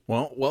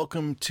Well,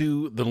 welcome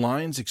to the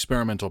Lines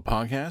Experimental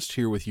Podcast.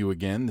 Here with you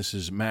again. This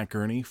is Matt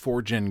Gurney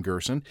for Jen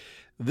Gerson.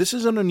 This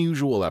is an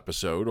unusual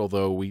episode,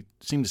 although we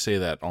seem to say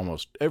that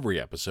almost every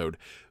episode.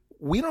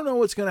 We don't know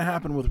what's going to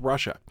happen with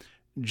Russia.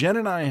 Jen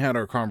and I had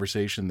our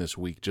conversation this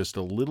week just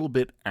a little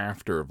bit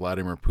after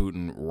Vladimir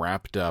Putin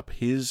wrapped up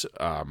his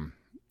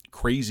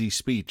crazy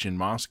speech in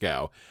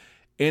Moscow.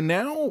 And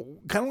now,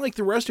 kind of like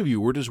the rest of you,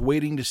 we're just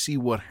waiting to see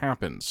what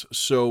happens.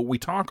 So we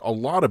talk a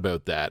lot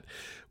about that.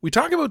 We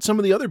talk about some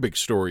of the other big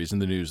stories in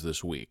the news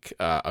this week.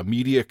 A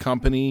media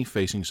company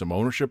facing some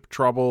ownership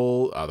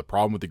trouble, the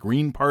problem with the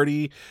Green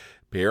Party,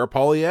 Pierre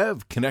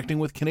Poilievre connecting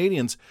with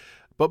Canadians,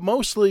 but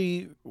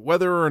mostly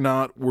whether or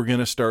not we're going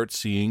to start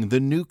seeing the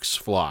nukes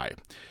fly.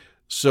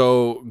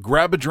 So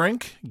grab a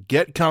drink,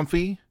 get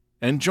comfy,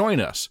 and join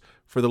us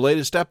for the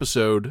latest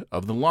episode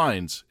of the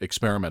Lines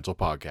Experimental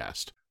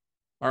Podcast.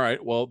 All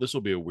right, well, this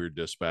will be a weird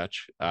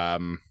dispatch.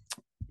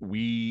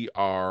 We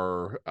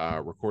are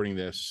recording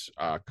this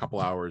a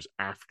couple hours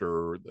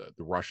after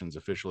the Russians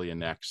officially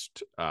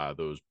annexed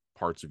those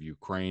parts of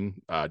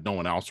Ukraine. No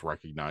one else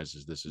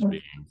recognizes this as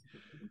being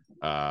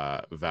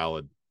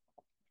valid.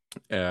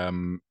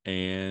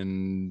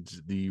 And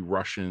the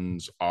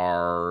Russians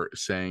are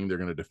saying they're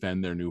going to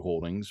defend their new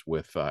holdings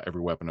with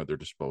every weapon at their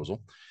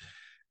disposal.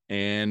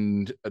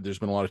 And there's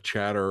been a lot of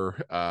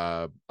chatter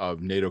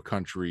of NATO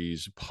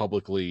countries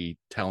publicly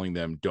telling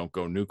them don't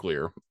go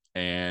nuclear.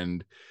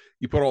 And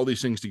you put all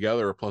these things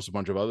together, plus a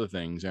bunch of other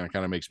things, and it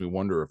kind of makes me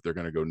wonder if they're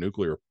going to go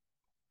nuclear.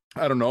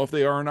 I don't know if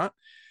they are or not.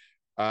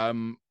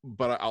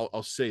 But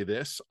I'll say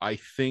this. I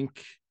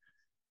think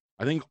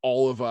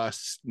all of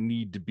us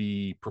need to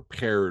be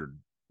prepared,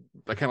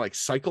 kind of like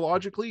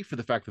psychologically, for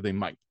the fact that they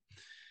might.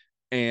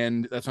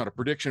 And that's not a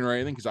prediction or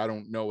anything, because I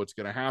don't know what's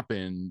going to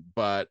happen.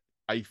 But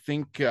I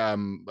think,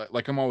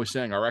 like I'm always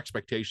saying, our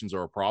expectations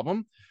are a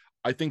problem.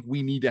 I think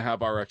we need to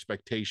have our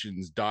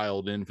expectations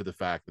dialed in for the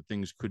fact that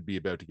things could be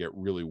about to get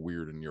really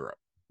weird in Europe.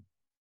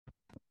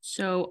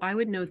 So I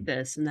would note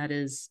this, and that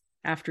is,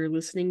 after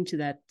listening to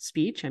that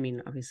speech, I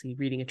mean, obviously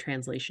reading a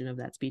translation of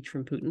that speech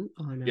from Putin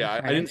on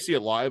I didn't see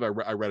it live. I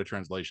read a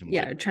translation.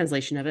 Yeah, a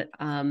translation of it.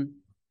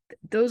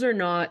 Those are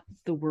not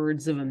the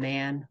words of a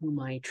man whom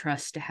I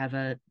trust to have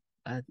a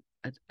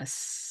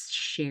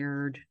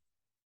shared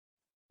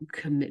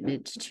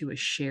commitment to a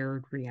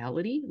shared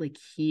reality. Like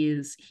he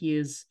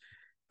is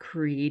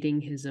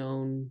creating his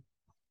own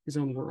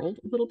world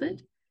a little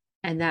bit,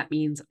 and that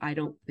means I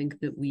don't think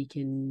that we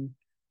can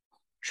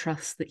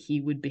trust that he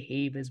would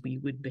behave as we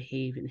would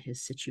behave in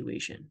his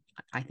situation.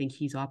 I think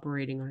he's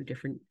operating on a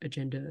different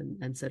agenda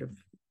and set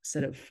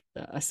of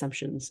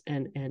assumptions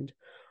and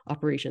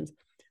operations.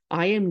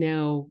 I am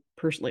now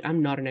personally,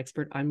 I'm not an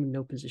expert. I'm in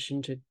no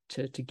position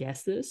to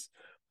guess this,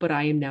 but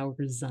I am now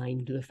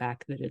resigned to the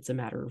fact that it's a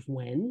matter of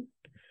when,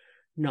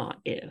 not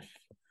if.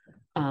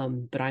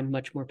 But I'm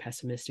much more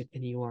pessimistic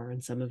than you are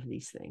on some of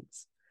these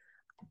things.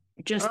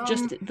 It's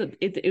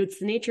the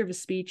nature of a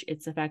speech.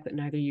 It's the fact that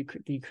neither the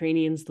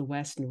Ukrainians, the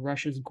West, and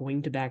Russia is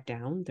going to back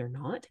down. They're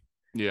not.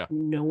 Yeah.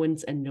 No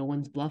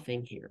one's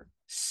bluffing here.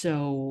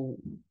 So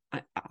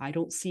I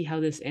don't see how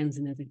this ends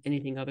in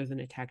anything other than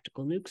a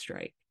tactical nuke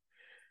strike.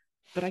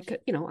 But I could,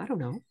 I don't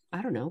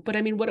know. But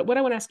I mean, what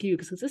I want to ask you,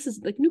 because this is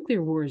like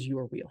nuclear war is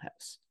your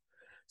wheelhouse.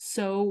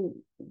 So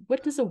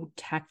what does a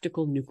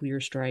tactical nuclear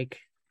strike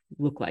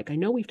look like? I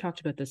know we've talked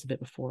about this a bit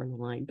before in the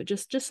line, but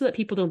just so that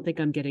people don't think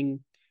I'm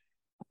getting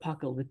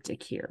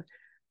apocalyptic here.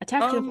 A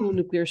tactical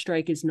nuclear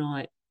strike is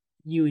not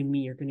you and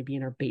me are going to be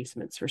in our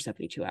basements for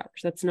 72 hours.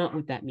 That's not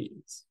what that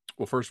means.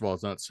 Well, first of all,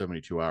 it's not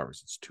 72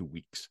 hours. It's 2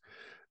 weeks.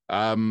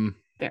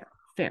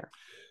 Fair.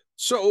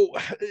 So,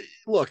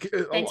 look,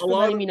 thanks for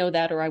letting me know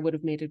that, or I would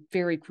have made a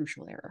very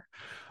crucial error.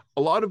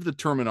 A lot of the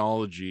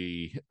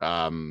terminology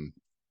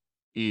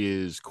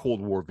is Cold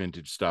War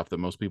vintage stuff that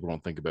most people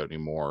don't think about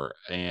anymore,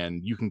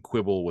 and you can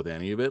quibble with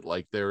any of it.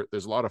 Like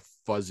there's a lot of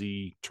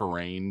fuzzy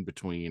terrain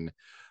between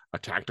a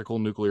tactical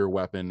nuclear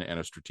weapon and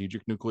a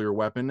strategic nuclear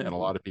weapon, and a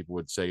lot of people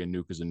would say a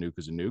nuke is a nuke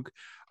is a nuke.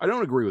 I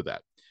don't agree with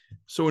that.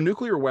 So a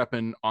nuclear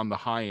weapon on the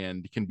high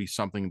end can be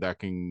something that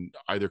can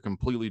either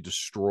completely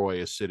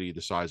destroy a city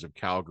the size of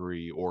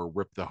Calgary or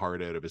rip the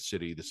heart out of a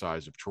city the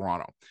size of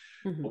Toronto.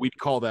 Mm-hmm. We'd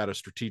call that a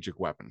strategic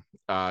weapon.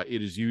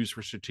 It is used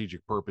for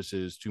strategic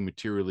purposes to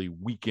materially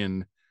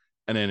weaken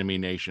an enemy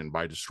nation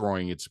by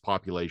destroying its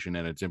population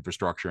and its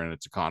infrastructure and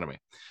its economy.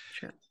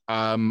 Sure.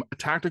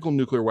 Tactical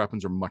nuclear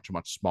weapons are much,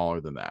 much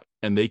smaller than that.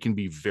 And they can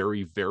be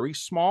very, very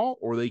small,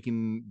 or they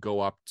can go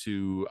up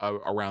to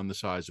around the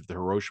size of the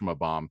Hiroshima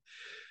bomb.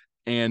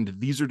 And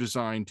these are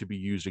designed to be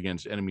used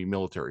against enemy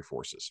military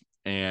forces.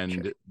 And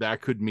sure, that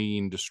could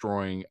mean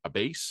destroying a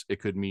base. It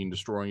could mean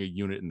destroying a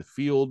unit in the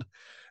field.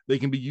 They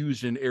can be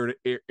used in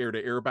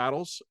air-to-air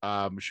battles,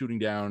 shooting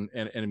down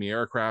enemy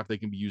aircraft. They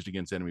can be used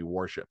against enemy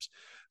warships.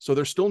 So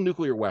they're still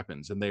nuclear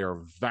weapons, and they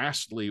are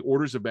vastly,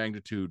 orders of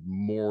magnitude,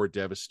 more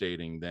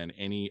devastating than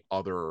any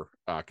other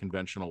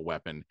conventional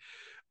weapon.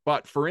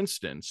 But for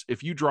instance,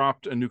 if you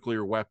dropped a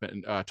nuclear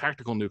weapon,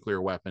 tactical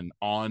nuclear weapon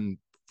on,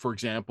 for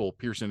example,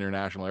 Pearson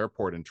International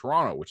Airport in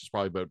Toronto, which is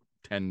probably about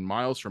 10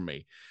 miles from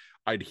me,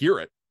 I'd hear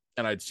it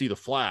and I'd see the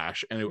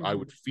flash, and I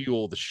would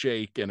feel the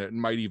shake, and it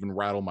might even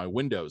rattle my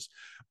windows,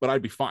 but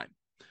I'd be fine.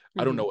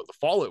 I don't know what the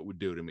fallout would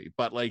do to me,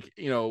 but like,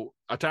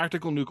 a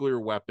tactical nuclear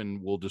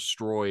weapon will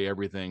destroy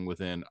everything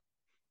within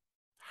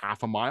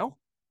half a mile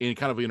in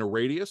kind of in a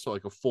radius, so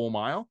like a full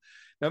mile.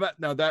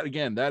 Now that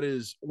again, that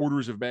is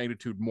orders of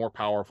magnitude more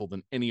powerful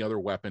than any other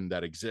weapon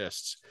that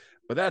exists.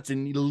 But that's a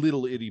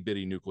little itty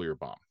bitty nuclear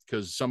bomb,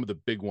 because some of the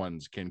big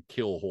ones can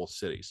kill whole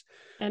cities.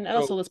 And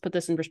also, let's put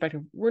this in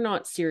perspective. We're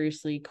not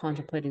seriously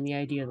contemplating the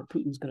idea that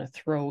Putin's going to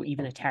throw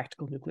even a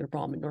tactical nuclear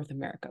bomb in North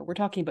America. We're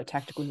talking about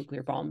tactical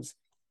nuclear bombs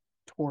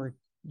toward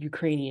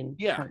Ukrainian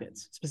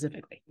targets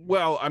specifically.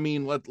 Well, I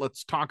mean,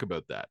 let's talk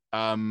about that.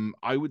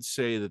 I would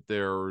say that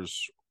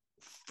there's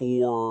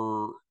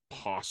 4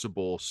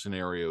 possible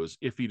scenarios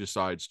if he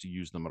decides to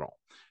use them at all,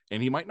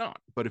 and he might not.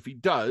 But if he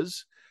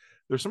does,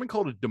 there's something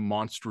called a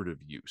demonstrative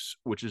use,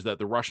 which is that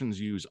the Russians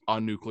use a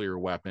nuclear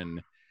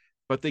weapon,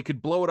 but they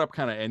could blow it up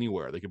kind of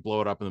anywhere. They could blow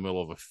it up in the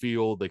middle of a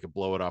field. They could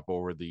blow it up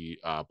over the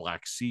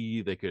Black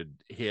Sea. They could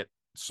hit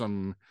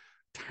some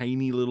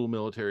tiny little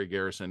military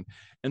garrison.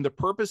 And the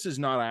purpose is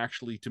not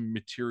actually to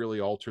materially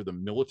alter the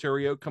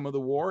military outcome of the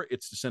war.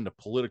 It's to send a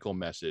political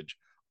message.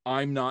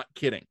 I'm not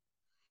kidding.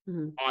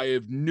 I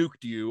have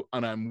nuked you,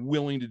 and I'm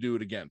willing to do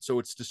it again. So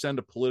it's to send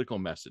a political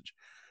message.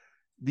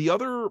 The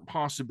other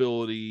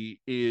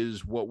possibility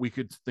is what we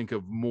could think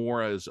of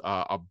more as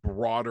a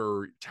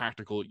broader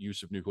tactical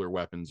use of nuclear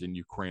weapons in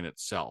Ukraine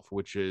itself,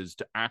 which is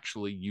to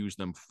actually use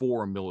them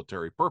for a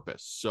military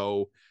purpose.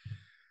 So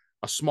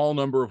a small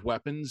number of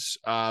weapons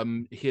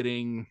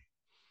hitting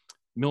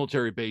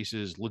military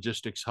bases,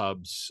 logistics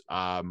hubs,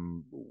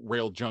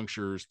 rail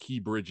junctures, key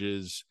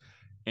bridges,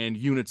 and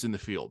units in the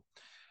field.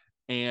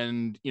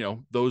 And,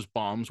 those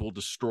bombs will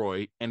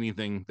destroy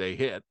anything they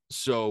hit.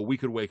 So we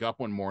could wake up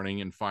one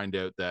morning and find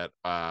out that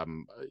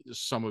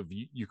some of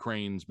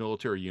Ukraine's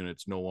military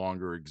units no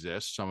longer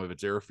exist. Some of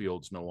its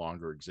airfields no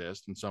longer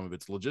exist. And some of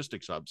its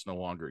logistics hubs no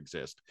longer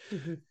exist.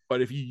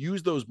 But if you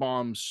use those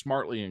bombs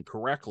smartly and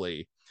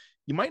correctly,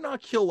 you might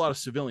not kill a lot of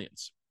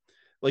civilians.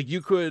 Like you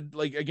could,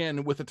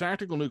 again, with a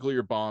tactical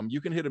nuclear bomb, you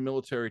can hit a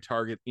military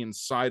target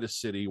inside a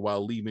city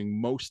while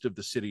leaving most of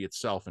the city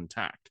itself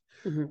intact.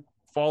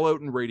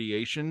 Fallout and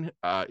radiation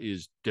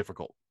is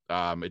difficult.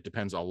 It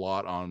depends a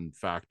lot on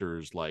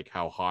factors like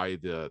how high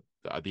the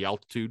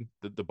altitude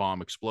that the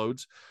bomb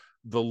explodes.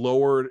 The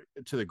lower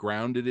to the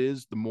ground it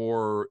is, the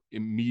more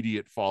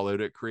immediate fallout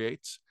it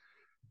creates,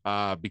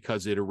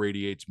 because it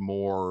irradiates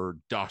more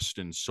dust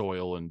and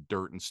soil and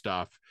dirt and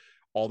stuff.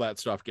 All that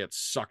stuff gets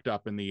sucked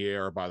up in the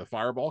air by the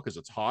fireball because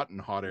it's hot,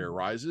 and hot air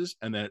rises,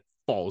 and then it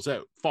falls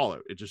out.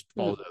 Fallout. It just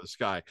falls out of the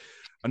sky.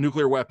 A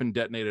nuclear weapon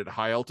detonated at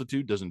high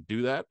altitude doesn't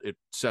do that. It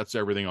sets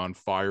everything on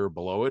fire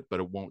below it, but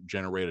it won't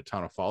generate a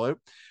ton of fallout.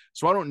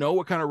 So I don't know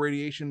what kind of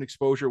radiation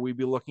exposure we'd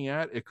be looking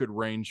at. It could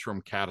range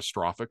from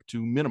catastrophic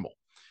to minimal.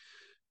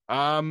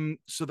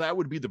 So that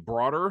would be the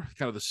broader,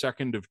 kind of the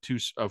second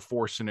of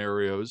 4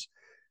 scenarios.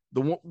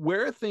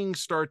 Where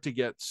things start to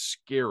get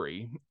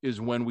scary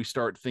is when we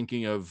start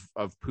thinking of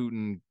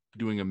Putin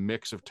doing a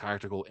mix of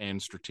tactical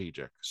and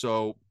strategic.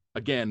 So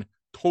again,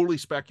 totally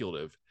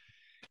speculative.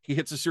 He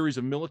hits a series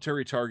of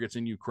military targets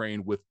in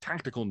Ukraine with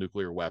tactical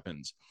nuclear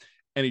weapons,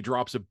 and he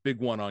drops a big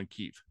one on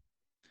Kyiv.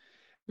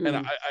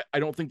 And I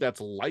don't think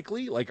that's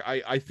likely.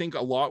 I think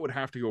a lot would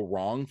have to go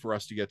wrong for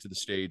us to get to the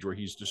stage where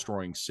he's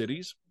destroying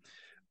cities,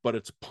 but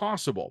it's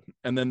possible.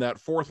 And then that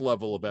 4th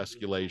level of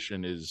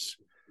escalation is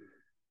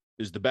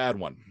the bad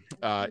one.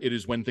 It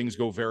is when things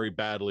go very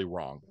badly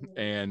wrong,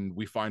 and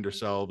we find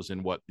ourselves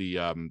in what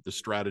the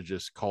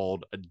strategists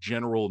called a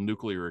general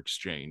nuclear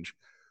exchange,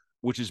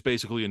 which is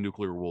basically a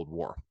nuclear world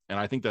war. And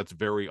I think that's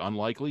very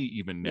unlikely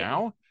even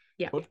now,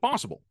 but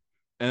possible.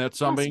 And that's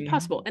something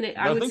possible. And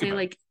I would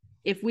say,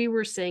 if we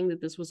were saying that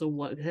this was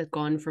had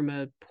gone from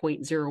a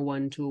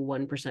 0.01 to a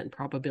 1%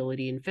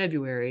 probability in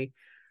February,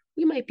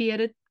 we might be at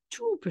a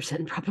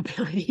 2%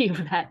 probability of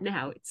that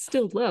now. It's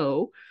still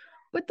low,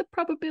 but the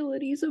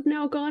probabilities have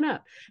now gone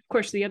up. Of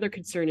course, the other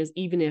concern is,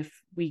 even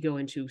if we go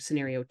into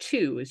scenario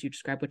 2, as you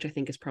described, which I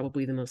think is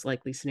probably the most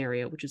likely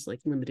scenario, which is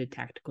like limited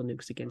tactical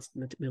nukes against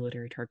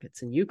military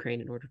targets in Ukraine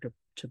in order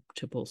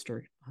to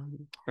bolster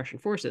Russian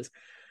forces.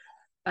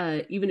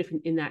 Even if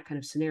in that kind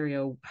of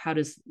scenario, how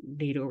does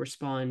NATO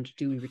respond?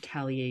 Do we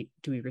retaliate?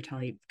 Do we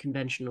retaliate with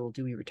conventional?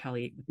 Do we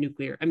retaliate with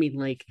nuclear? I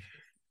mean,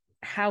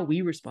 how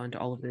we respond to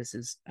all of this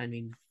is,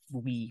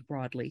 we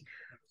broadly,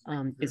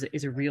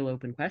 is a real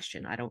open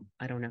question. I don't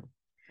know.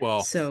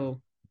 Well,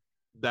 so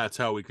that's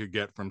how we could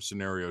get from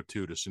scenario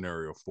 2 to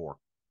scenario 4.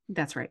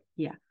 That's right.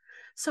 Yeah.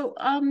 So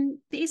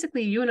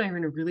basically, you and I are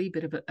in a really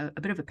bit of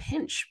a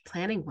pinch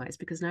planning wise,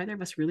 because neither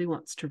of us really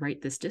wants to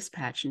write this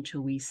dispatch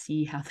until we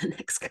see how the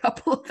next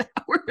couple of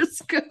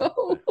hours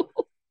go.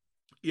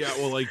 Yeah,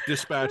 well,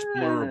 dispatch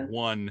blurb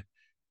 1,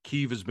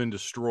 Kyiv has been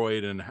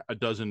destroyed and a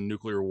dozen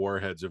nuclear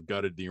warheads have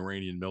gutted the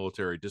Iranian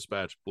military.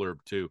 Dispatch blurb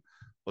 2,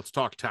 let's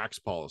talk tax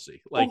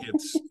policy.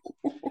 It's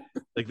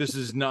this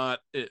is not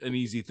an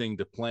easy thing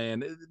to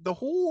plan. The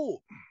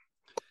whole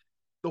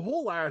the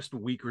whole last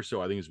week or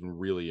so, I think, has been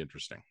really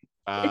interesting.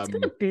 It's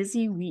been a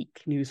busy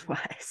week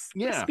news-wise,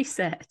 Yeah. must be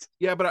said.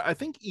 Yeah, but I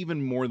think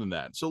even more than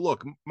that. So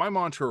look, my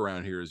mantra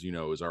around here, as you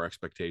know, is our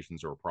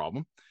expectations are a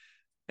problem.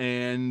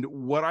 And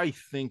what I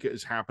think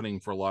is happening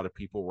for a lot of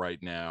people right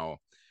now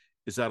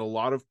is that a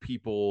lot of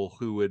people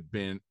who had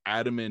been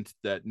adamant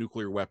that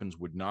nuclear weapons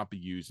would not be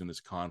used in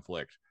this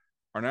conflict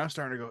are now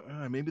starting to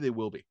go, maybe they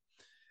will be.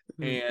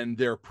 And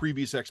their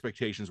previous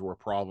expectations were a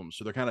problem.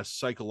 So they're kind of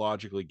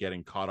psychologically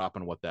getting caught up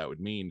in what that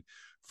would mean.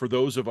 For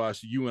those of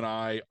us, you and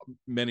I,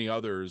 many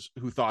others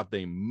who thought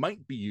they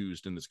might be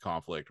used in this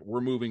conflict,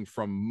 we're moving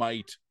from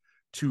might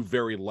to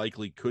very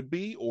likely could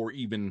be, or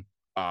even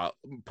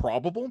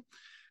probable.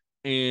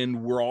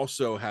 And we're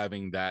also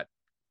having that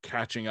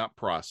catching up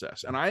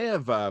process. And I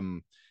have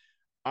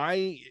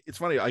it's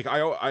funny, like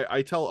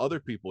I tell other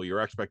people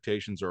your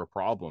expectations are a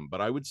problem, but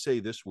I would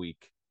say this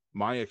week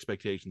my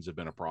expectations have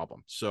been a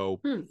problem. So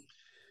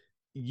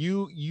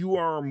you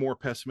are more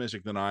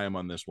pessimistic than I am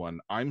on this one.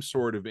 I'm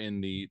sort of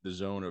in the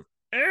zone of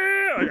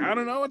like, I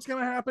don't know what's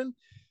gonna happen.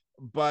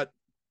 But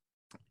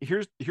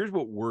here's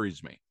what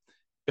worries me.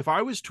 If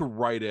I was to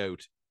write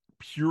out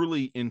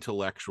purely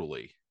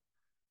intellectually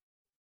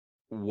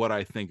what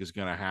I think is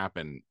gonna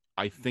happen,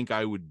 I think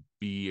I would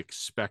be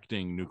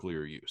expecting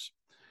nuclear use.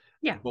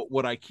 Yeah. But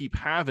what I keep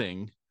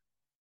having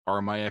are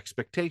my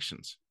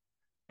expectations.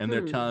 And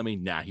they're telling me,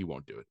 nah, he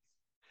won't do it.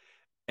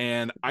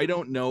 And I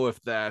don't know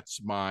if that's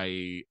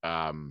my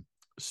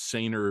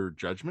saner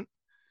judgment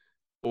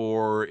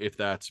or if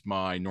that's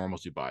my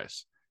normalcy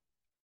bias.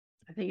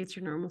 I think it's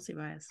your normalcy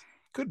bias.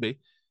 Could be.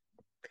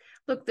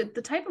 Look, the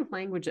type of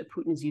language that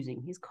Putin's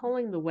using, he's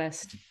calling the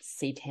West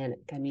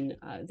satanic. I mean,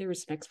 there were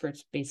some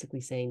experts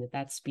basically saying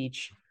that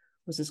speech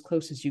was as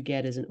close as you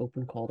get as an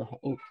open call to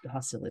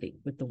hostility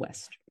with the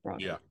West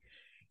broadly. Yeah.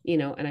 You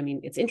know, and I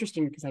mean, it's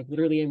interesting because I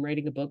literally am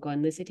writing a book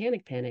on the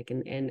satanic panic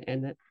and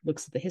that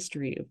looks at the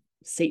history of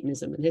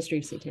Satanism and history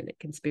of satanic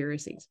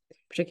conspiracies,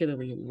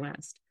 particularly in the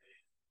West.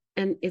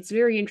 And it's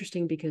very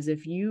interesting because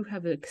if you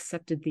have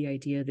accepted the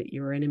idea that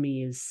your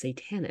enemy is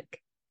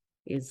satanic,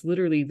 is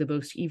literally the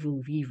most evil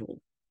of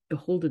evil,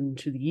 beholden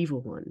to the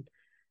evil one,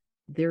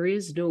 there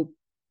is no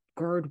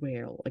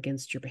guardrail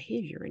against your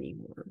behavior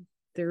anymore.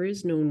 There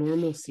is no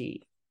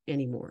normalcy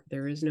anymore.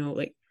 There is no,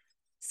 like,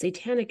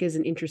 satanic is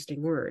an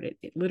interesting word.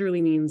 It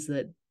literally means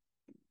that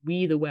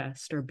we, the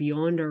West, are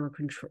beyond our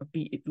control,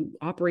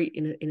 operate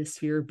in a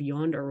sphere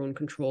beyond our own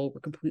control.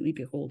 We're completely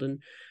beholden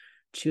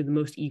to the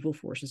most evil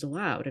forces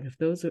allowed. And if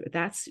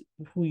that's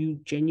who you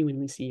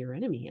genuinely see your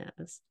enemy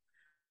as,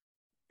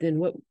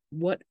 then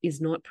what is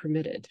not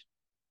permitted?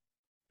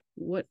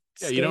 What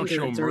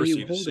standards are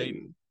you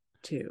holding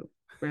to?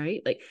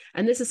 Right? Like,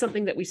 and this is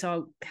something that we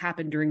saw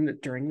happen during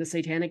the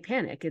satanic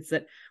panic. It's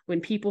that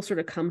when people sort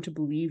of come to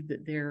believe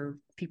that they're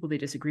people they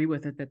disagree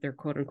with, that they're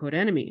quote unquote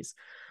enemies,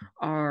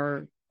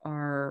 are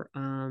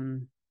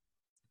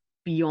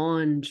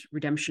beyond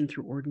redemption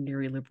through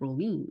ordinary liberal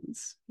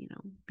means, you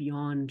know,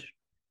 beyond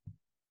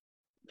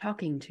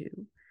talking to,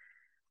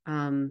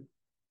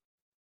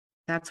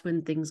 that's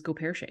when things go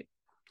pear-shaped,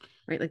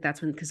 right? Like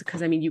that's when,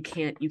 because I mean, you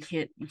can't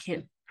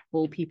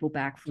pull people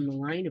back from the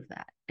line of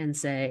that and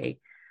say,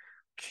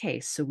 okay,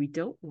 so we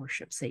don't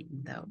worship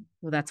Satan though.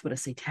 Well, that's what a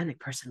satanic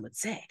person would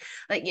say.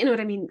 Like, you know what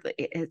I mean?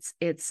 It's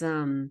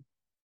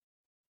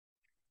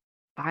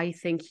I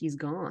think he's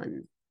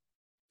gone.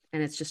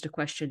 And it's just a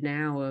question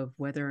now of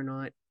whether or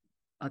not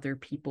other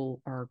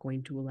people are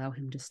going to allow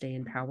him to stay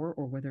in power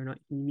or whether or not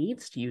he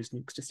needs to use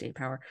nukes to stay in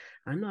power.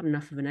 I'm not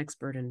enough of an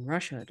expert in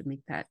Russia to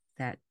make that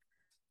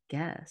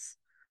guess.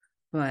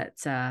 But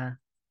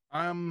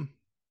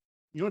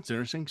you know what's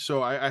interesting?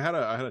 So I had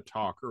a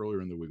talk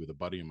earlier in the week with a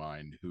buddy of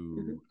mine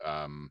who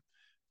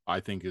I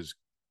think is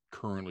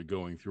currently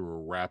going through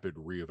a rapid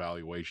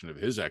reevaluation of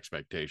his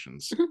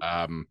expectations.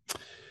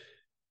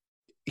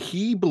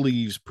 He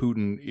believes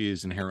Putin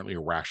is inherently a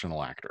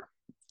rational actor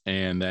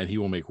and that he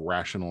will make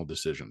rational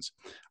decisions.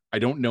 I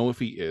don't know if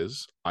he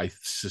is. I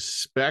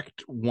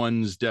suspect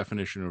one's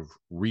definition of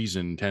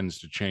reason tends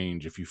to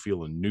change if you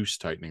feel a noose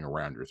tightening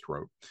around your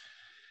throat.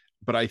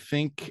 But I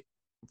think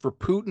for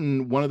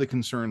Putin, one of the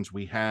concerns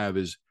we have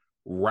is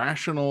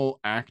rational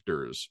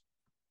actors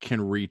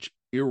can reach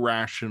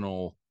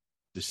irrational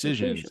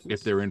decisions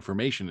if their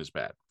information is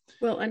bad.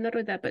 Well, and not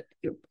only that, but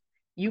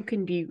you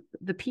can be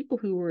the people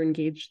who were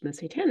engaged in the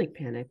satanic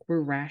panic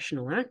were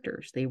rational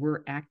actors. They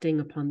were acting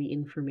upon the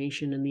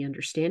information and the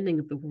understanding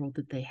of the world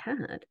that they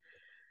had.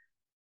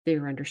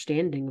 Their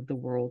understanding of the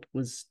world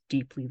was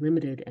deeply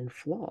limited and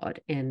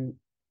flawed, and,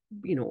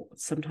 you know,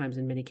 sometimes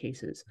in many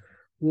cases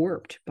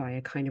warped by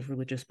a kind of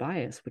religious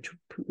bias, which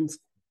Putin's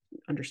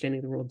understanding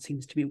of the world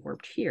seems to be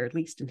warped here, at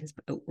least in his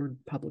outward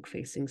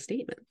public-facing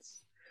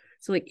statements.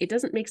 So, like, it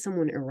doesn't make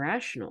someone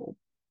irrational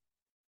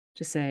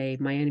to say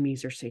my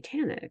enemies are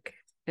satanic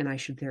and I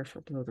should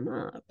therefore blow them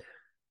up.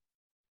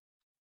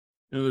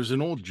 You know, there's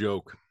an old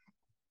joke.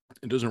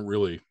 It doesn't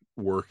really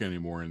work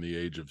anymore in the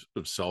age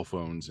of cell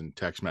phones and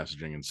text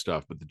messaging and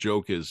stuff, but the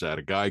joke is that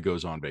a guy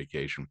goes on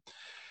vacation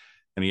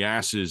and he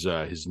asks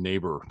his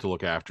neighbor to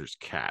look after his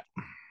cat.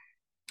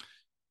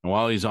 And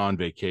while he's on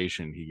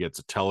vacation, he gets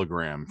a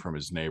telegram from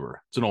his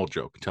neighbor. It's an old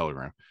joke,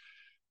 telegram.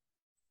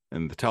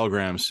 And the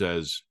telegram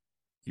says,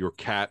 "Your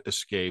cat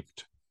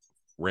escaped,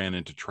 ran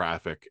into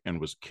traffic,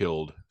 and was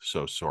killed.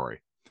 So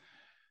sorry."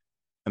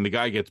 And the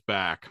guy gets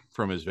back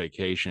from his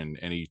vacation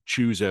and he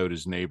chews out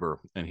his neighbor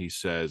and he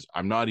says,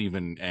 "I'm not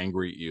even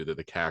angry at you that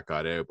the cat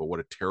got out, but what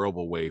a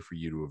terrible way for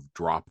you to have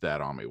dropped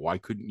that on me. Why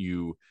couldn't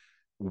you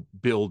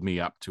build me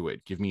up to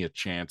it? Give me a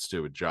chance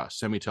to adjust.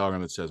 Send me a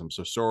telegram that says, 'I'm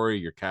so sorry,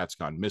 your cat's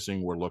gone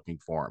missing. We're looking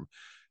for him.'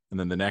 And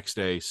then the next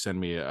day, send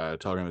me a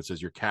telegram that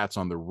says, 'Your cat's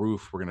on the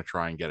roof. We're going to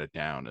try and get it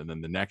down.' And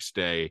then the next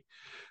day,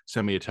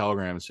 send me a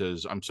telegram that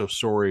says, 'I'm so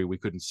sorry, we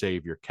couldn't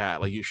save your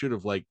cat.' Like, you should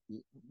have like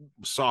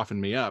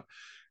softened me up."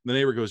 The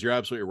neighbor goes, "You're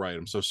absolutely right.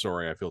 I'm so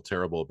sorry. I feel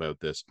terrible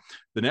about this."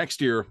 The next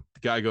year, the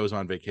guy goes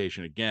on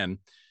vacation again and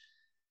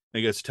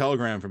he gets a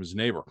telegram from his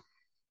neighbor.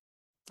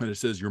 And it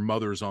says, "Your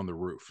mother's on the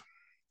roof."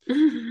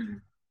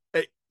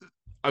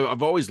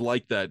 I've always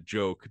liked that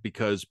joke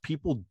because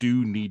people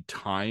do need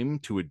time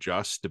to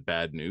adjust to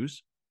bad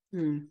news.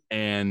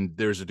 And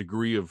there's a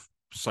degree of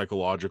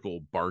psychological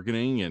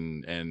bargaining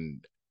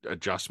and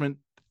adjustment.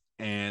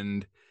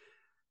 And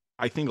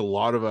I think a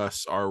lot of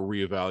us are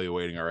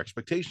reevaluating our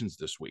expectations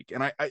this week.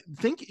 And I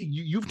think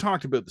you've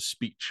talked about the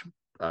speech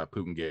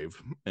Putin gave,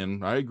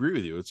 and I agree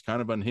with you. It's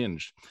kind of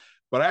unhinged,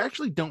 but I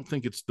actually don't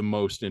think it's the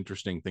most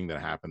interesting thing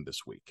that happened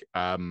this week.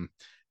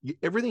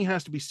 Everything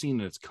has to be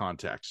seen in its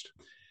context.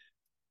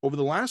 Over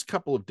the last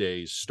couple of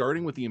days,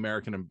 starting with the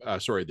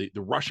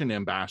Russian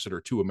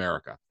ambassador to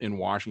America in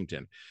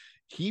Washington,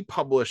 he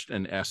published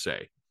an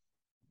essay.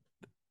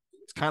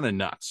 It's kind of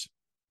nuts.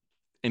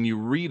 And you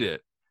read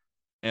it,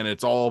 and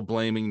it's all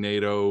blaming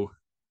NATO,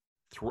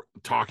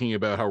 talking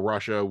about how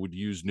Russia would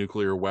use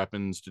nuclear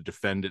weapons to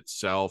defend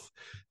itself,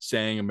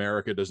 saying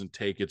America doesn't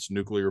take its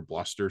nuclear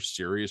bluster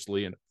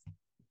seriously and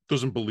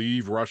doesn't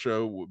believe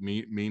Russia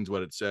means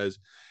what it says.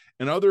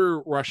 And other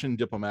Russian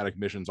diplomatic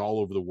missions all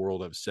over the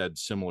world have said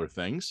similar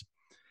things.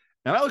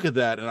 And I look at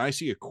that and I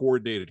see a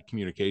coordinated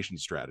communication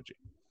strategy.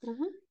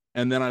 Mm-hmm.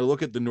 And then I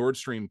look at the Nord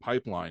Stream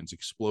pipelines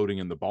exploding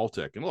in the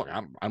Baltic. And look,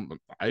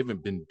 I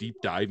haven't been deep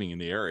diving in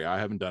the area. I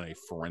haven't done a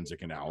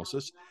forensic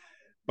analysis.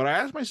 But I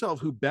ask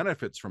myself who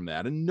benefits from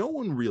that. And no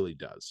one really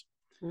does,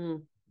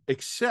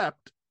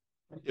 except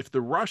if the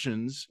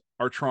Russians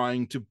are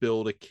trying to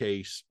build a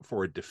case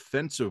for a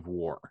defensive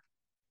war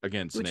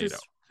against NATO.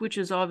 Which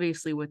is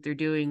obviously what they're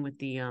doing with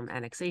the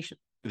annexation.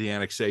 The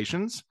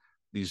annexations,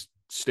 these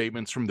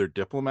statements from their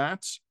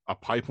diplomats, a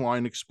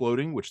pipeline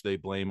exploding, which they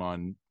blame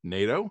on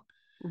NATO,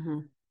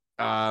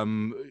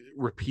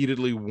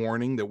 repeatedly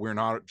warning that we're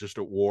not just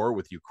at war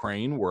with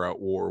Ukraine, we're at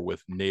war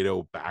with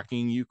NATO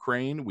backing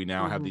Ukraine. We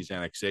now have these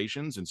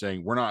annexations and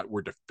saying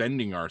we're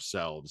defending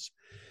ourselves.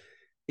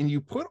 And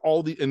you put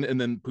all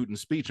and then Putin's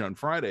speech on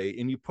Friday,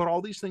 and you put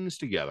all these things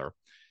together,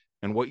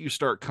 and what you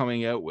start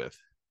coming out with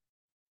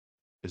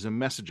is a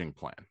messaging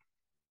plan.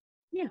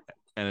 Yeah.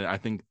 And I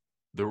think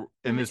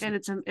it's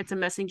a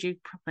messaging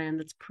plan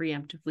that's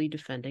preemptively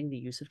defending the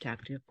use of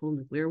tactical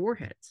nuclear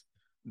warheads.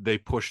 They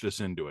pushed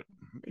us into it.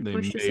 They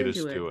made us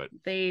do it.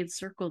 They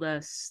circled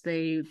us.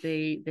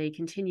 They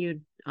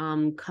continued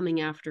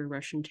coming after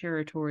Russian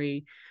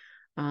territory.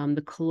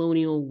 The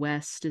colonial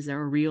West is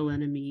our real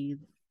enemy.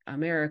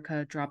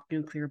 America dropped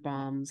nuclear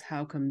bombs.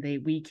 How come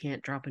we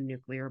can't drop a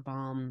nuclear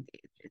bomb?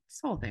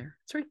 It's all there.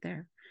 It's right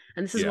there.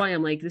 And this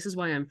is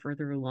why I'm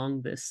further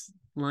along this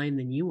line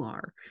than you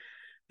are,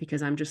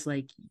 because I'm just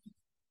like,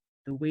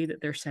 the way that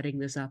they're setting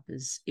this up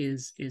is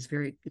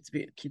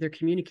they're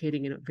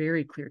communicating in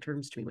very clear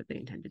terms to me what they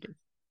intend to do.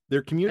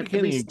 They're communicating,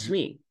 at least to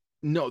me.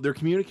 No, they're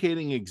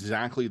communicating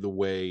exactly the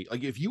way,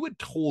 like if you had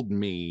told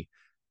me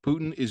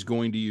Putin is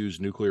going to use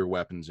nuclear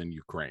weapons in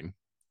Ukraine,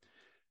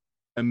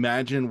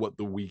 imagine what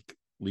the week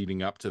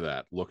leading up to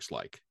that looks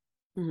like.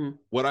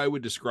 What I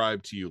would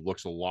describe to you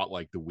looks a lot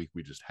like the week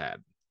we just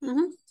had.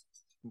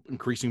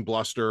 Increasing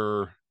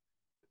bluster,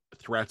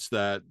 threats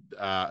that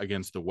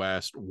against the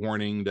West,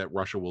 warning that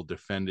Russia will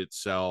defend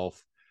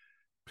itself,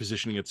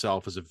 positioning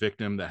itself as a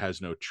victim that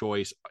has no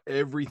choice,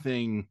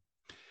 everything.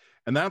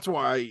 And that's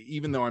why,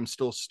 even though I'm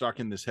still stuck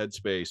in this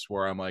headspace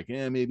where I'm like,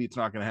 maybe it's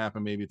not going to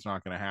happen, maybe it's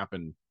not going to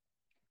happen,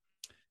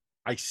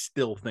 I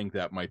still think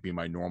that might be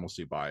my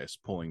normalcy bias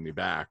pulling me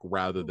back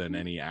rather than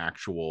any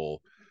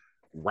actual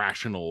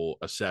rational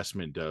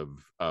assessment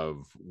of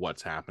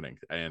what's happening.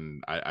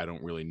 And I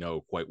don't really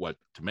know quite what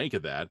to make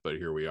of that, but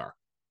here we are.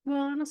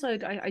 Well, and also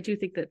I do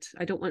think that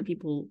I don't want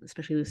people,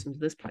 especially listening to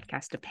this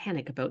podcast, to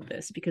panic about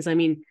this, because I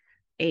mean,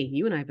 A,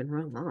 you and I have been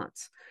wrong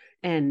lots,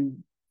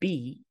 and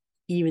B,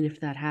 even if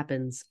that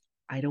happens,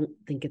 I don't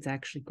think it's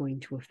actually going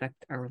to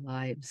affect our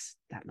lives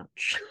that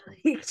much.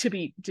 to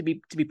be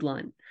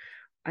blunt.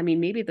 I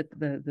mean, maybe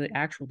the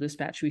actual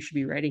dispatch we should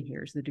be writing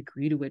here is the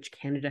degree to which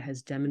Canada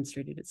has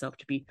demonstrated itself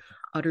to be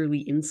utterly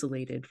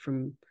insulated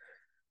from,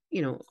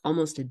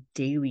 almost a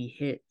daily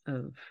hit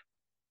of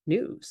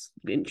news,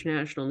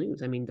 international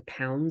news. I mean, the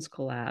pounds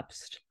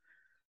collapsed.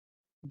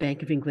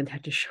 Bank of England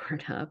had to shore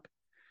it up.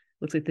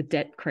 Looks like the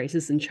debt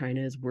crisis in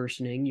China is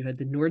worsening. You had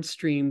the Nord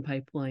Stream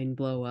pipeline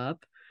blow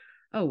up.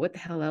 Oh, what the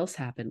hell else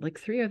happened? Like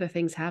three other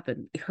things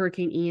happened.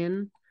 Hurricane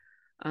Ian.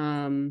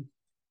 Um,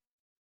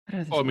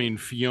 what other Oh, I thing? mean,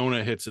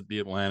 Fiona hits at the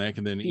Atlantic,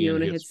 and then Ian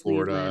Fiona hits hits the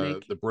Florida.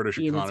 Atlantic. The British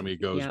Ian hits. economy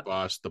goes Yep.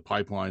 bust. The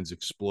pipelines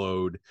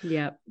explode.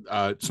 Yep.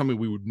 Something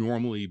we would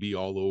normally be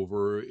all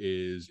over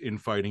is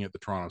infighting at the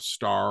Toronto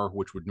Star,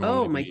 which would Oh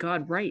normally my be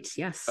God. Right.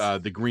 Yes.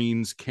 the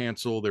Greens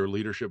cancel their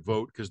leadership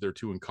vote because they're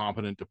too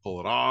incompetent to pull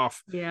it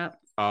off. Yep.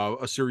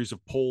 A series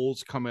of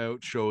polls come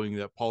out showing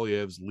that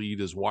Poilievre's lead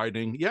is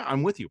widening. Yeah,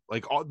 I'm with you.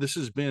 Like, this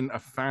has been a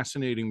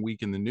fascinating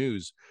week in the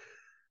news.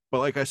 But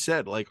like I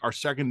said, like our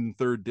second and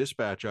third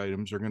dispatch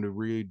items are going to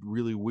read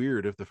really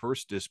weird if the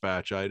first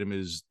dispatch item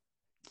is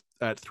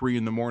at 3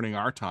 a.m.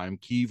 our time.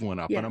 Kyiv went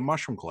up in Yeah. a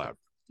mushroom cloud.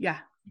 Yeah.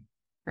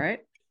 Right.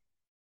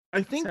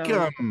 I think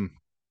So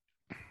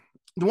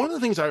one of the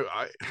things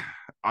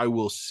I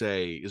will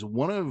say is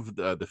one of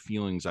the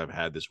feelings I've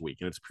had this week,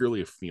 and it's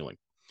purely a feeling,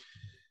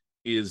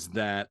 is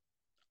that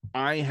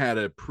I had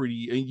a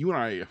pretty, and you and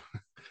I,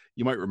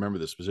 you might remember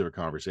this specific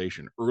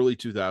conversation. Early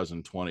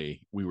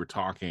 2020, we were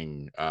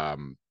talking,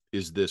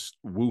 is this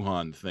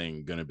Wuhan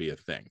thing going to be a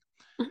thing?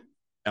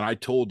 And I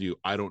told you,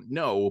 I don't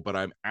know, but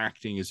I'm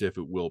acting as if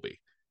it will be.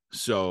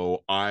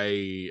 So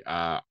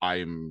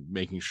I'm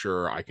making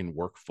sure I can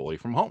work fully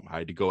from home. I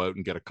had to go out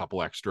and get a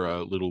couple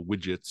extra little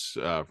widgets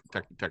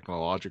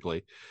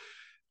technologically.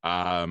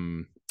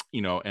 Am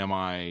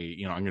I,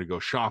 I'm going to go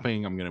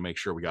shopping. I'm going to make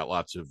sure we got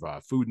lots of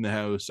food in the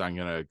house. I'm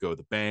going to go to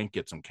the bank,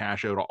 get some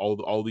cash out,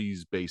 all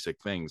these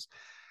basic things.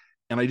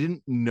 And I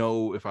didn't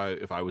know if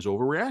I was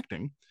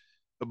overreacting,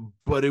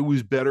 but it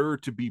was better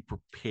to be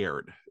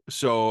prepared.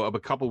 So a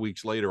couple of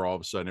weeks later, all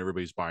of a sudden,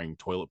 everybody's buying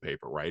toilet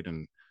paper, right?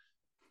 And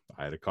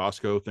I had a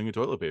Costco thing of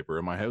toilet paper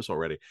in my house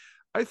already.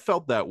 I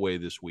felt that way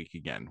this week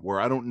again, where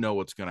I don't know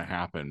what's going to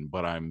happen,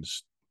 but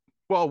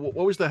well, what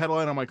was the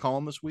headline on my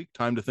column this week?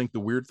 Time to think the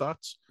weird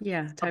thoughts.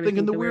 yeah, I'm time to thinking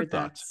think the the weird weird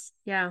thoughts. thoughts.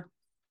 Yeah.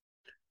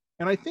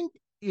 And I think,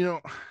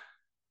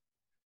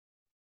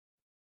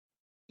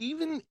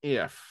 even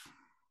if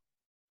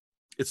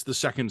it's the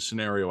second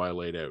scenario I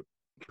laid out,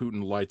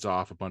 Putin lights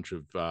off a bunch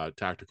of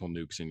tactical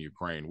nukes in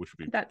Ukraine, which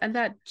would be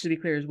That to be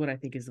clear is what I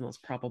think is the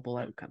most probable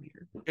outcome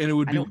here. and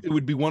it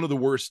would be one of the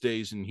worst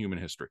days in human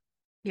history.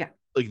 Yeah.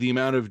 Like the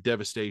amount of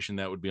devastation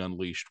that would be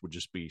unleashed would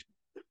just be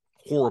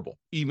horrible,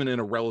 even in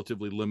a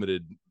relatively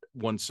limited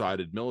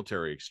one-sided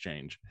military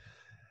exchange.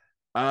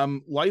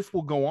 Life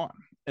will go on.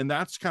 And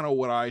that's kind of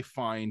what I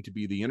find to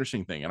be the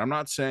interesting thing. And I'm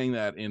not saying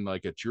that in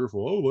like a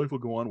cheerful, oh, life will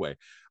go on way.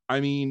 I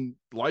mean,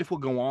 life will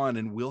go on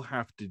and we'll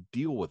have to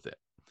deal with it.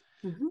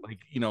 Mm-hmm. Like,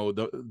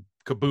 the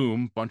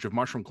kaboom, bunch of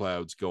mushroom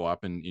clouds go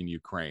up in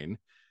Ukraine.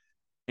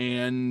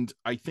 And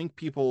I think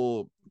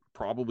people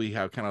probably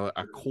have kind of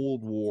a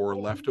Cold War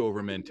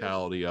leftover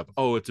mentality of,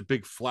 oh, it's a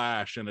big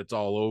flash and it's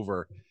all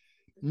over.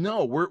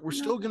 No, we're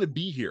still going to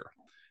be here.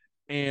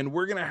 And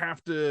we're going to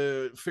have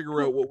to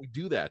figure out what we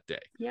do that day.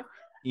 Yeah.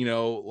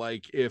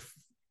 Like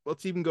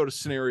let's even go to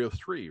scenario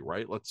 3,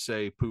 right? Let's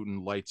say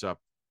Putin lights up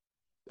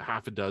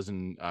half a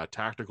dozen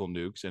tactical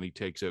nukes and he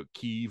takes out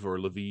Kyiv or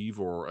Lviv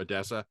or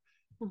Odessa.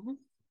 Mm-hmm.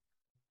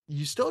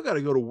 You still got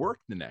to go to work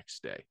the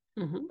next day.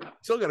 Mm-hmm.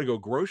 Still got to go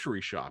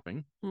grocery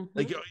shopping. Mm-hmm.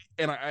 Like,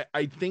 and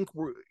I think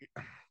we're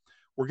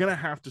going to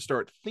have to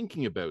start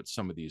thinking about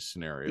some of these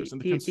scenarios.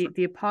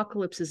 The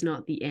apocalypse is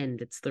not the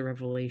end; it's the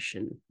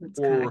revelation.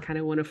 I kind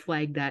of want to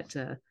flag that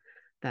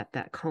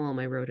that column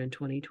I wrote in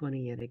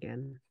 2020 yet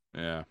again.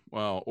 Yeah,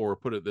 well, or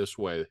put it this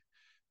way: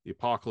 the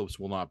apocalypse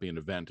will not be an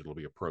event; it'll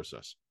be a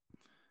process.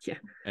 Yeah.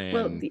 And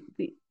well,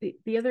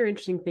 the other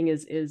interesting thing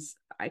is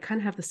I kind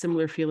of have the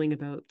similar feeling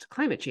about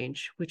climate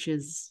change, which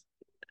is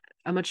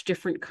a much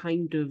different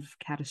kind of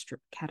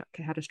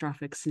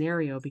catastrophic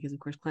scenario because, of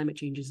course, climate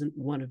change isn't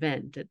one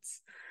event;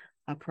 it's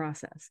a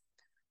process.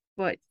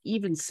 But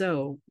even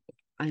so,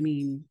 I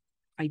mean,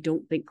 I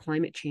don't think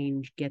climate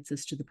change gets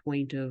us to the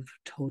point of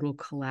total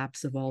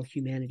collapse of all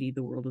humanity.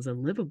 The world is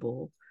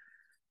unlivable.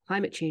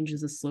 Climate change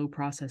is a slow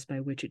process by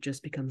which it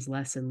just becomes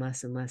less and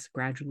less and less,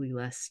 gradually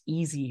less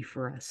easy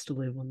for us to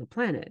live on the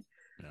planet.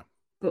 Yeah.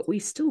 But we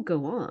still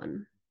go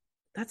on.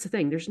 That's the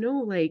thing. There's no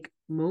like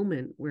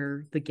moment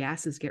where the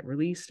gases get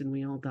released and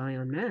we all die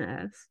en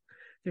masse.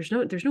 There's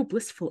no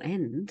blissful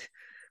end.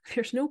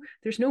 There's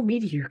no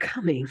meteor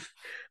coming.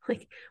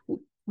 Like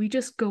we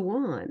just go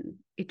on.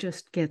 It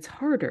just gets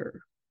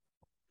harder.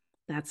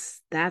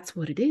 That's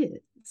what it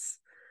is.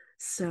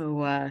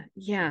 So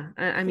yeah,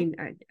 I mean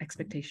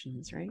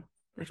expectations, right?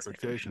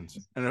 Expectations.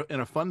 And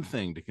a fun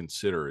thing to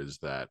consider is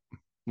that,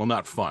 well,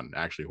 not fun,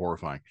 actually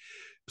horrifying.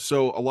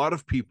 So a lot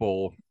of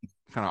people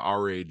kind of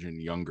our age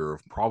and younger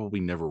have probably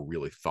never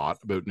really thought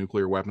about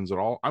nuclear weapons at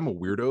all. I'm a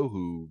weirdo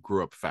who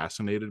grew up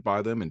fascinated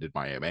by them and did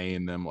my MA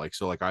in them.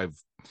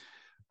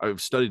 I've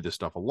studied this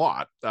stuff a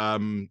lot.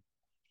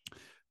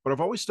 But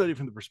I've always studied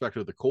from the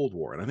perspective of the Cold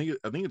War, and I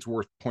think it's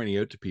worth pointing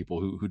out to people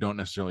who don't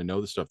necessarily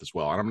know this stuff this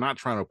well. And I'm not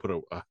trying to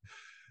put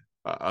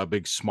a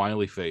big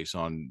smiley face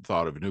on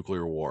thought of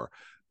nuclear war,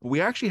 but we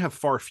actually have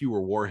far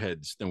fewer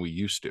warheads than we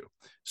used to.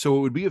 So it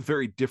would be a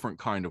very different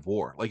kind of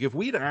war. Like if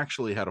we'd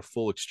actually had a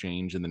full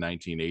exchange in the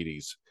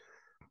 1980s,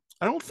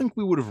 I don't think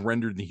we would have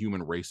rendered the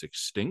human race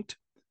extinct,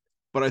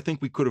 but I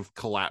think we could have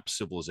collapsed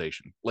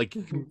civilization, like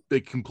they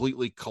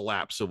completely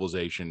collapsed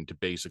civilization to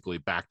basically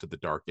back to the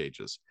dark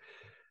ages.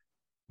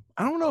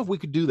 I don't know if we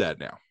could do that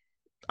now.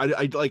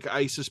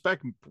 I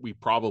suspect we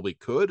probably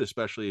could,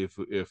 especially if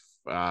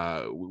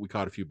we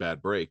caught a few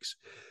bad breaks.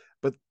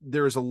 But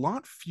there's a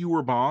lot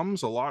fewer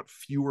bombs, a lot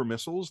fewer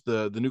missiles.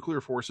 The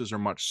nuclear forces are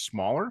much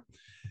smaller,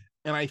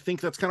 and I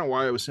think that's kind of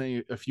why I was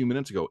saying a few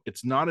minutes ago,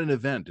 it's not an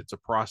event, it's a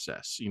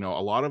process. You know,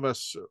 a lot of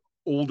us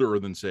older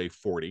than say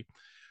 40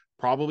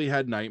 probably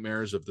had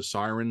nightmares of the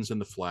sirens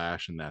and the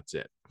flash, and that's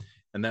it.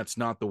 And that's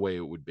not the way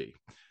it would be.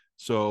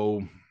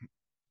 So,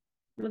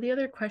 well, the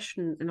other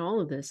question in all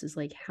of this is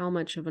like, how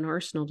much of an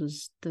arsenal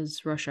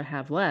does Russia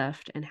have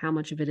left, and how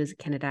much of it is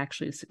can it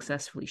actually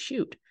successfully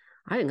shoot?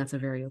 I think that's a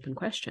very open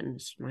question,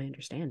 is my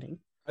understanding.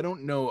 I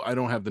don't know. I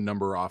don't have the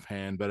number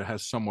offhand, but it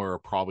has somewhere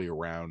probably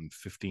around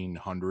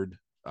 1,500.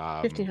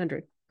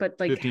 1,500. But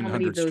like, how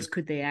many of 1,500 those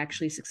could they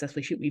actually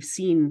successfully shoot? We've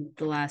seen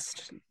the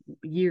last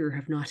year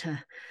have not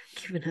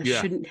given us,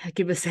 Yeah. shouldn't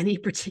give us any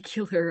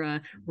particular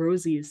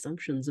rosy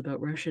assumptions about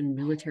Russian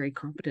military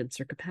competence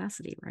or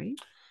capacity, right?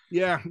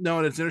 Yeah, no,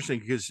 and it's interesting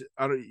because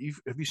have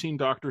you seen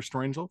Doctor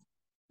Strangelove?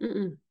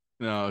 Mm-mm.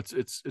 No,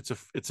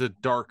 it's a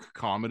dark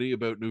comedy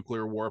about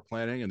nuclear war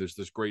planning, and there's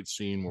this great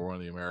scene where one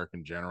of the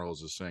American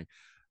generals is saying,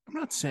 "I'm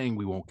not saying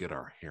we won't get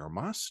our hair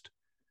mussed.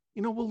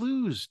 You know, we'll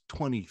lose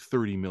 20,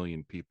 30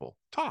 million people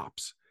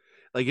tops."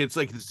 Like it's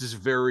like this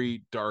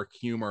very dark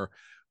humor.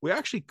 We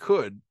actually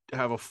could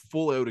have a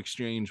full out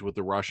exchange with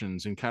the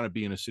Russians and kind of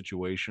be in a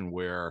situation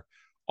where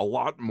a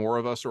lot more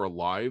of us are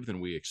alive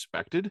than we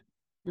expected.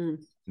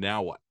 Mm.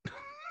 Now what?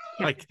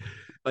 Yeah.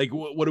 like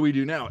what do we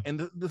do now?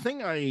 And the thing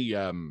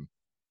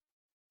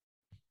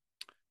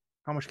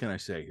how much can I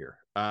say here?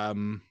 I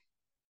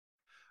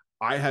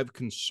have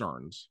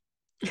concerns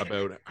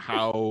about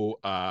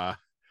how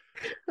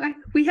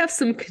We have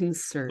some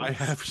concerns. I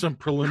have some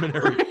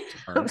preliminary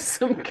I have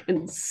some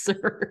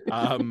concern.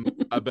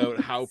 About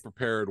how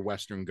prepared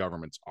Western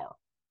governments are.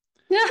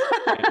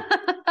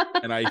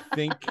 And I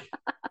think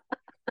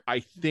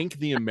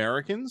the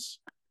Americans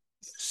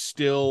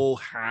still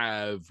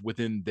have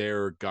within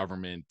their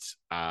government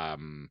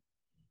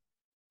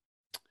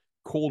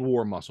Cold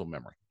War muscle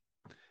memory.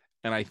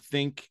 And I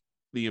think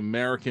the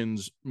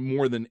Americans,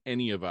 more than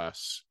any of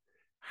us,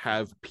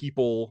 have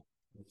people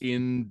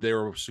in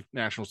their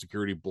national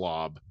security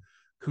blob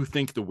who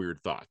think the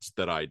weird thoughts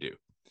that I do.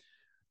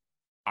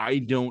 I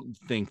don't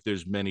think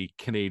there's many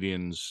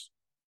Canadians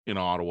in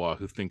Ottawa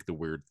who think the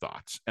weird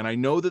thoughts. And I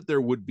know that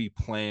there would be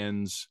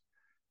plans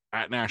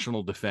at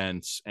national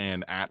defense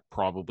and at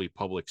probably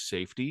public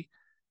safety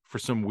for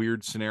some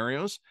weird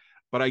scenarios.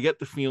 But I get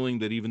the feeling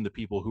that even the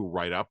people who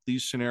write up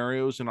these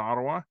scenarios in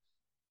Ottawa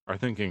are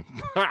thinking,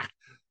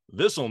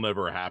 this will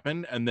never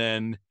happen. And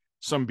then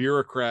some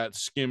bureaucrat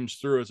skims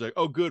through. It's like,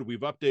 oh, good, we've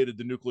updated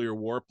the nuclear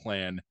war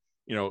plan,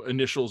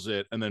 initials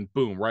it, and then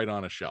boom, right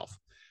on a shelf.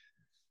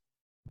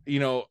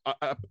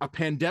 A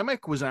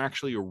pandemic was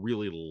actually a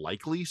really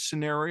likely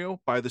scenario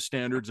by the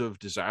standards of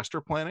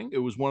disaster planning. It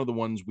was one of the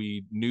ones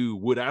we knew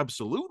would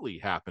absolutely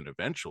happen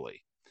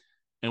eventually,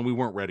 and we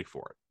weren't ready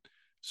for it.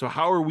 So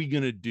how are we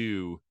going to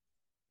do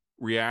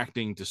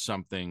reacting to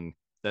something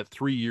that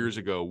 3 years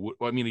ago,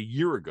 a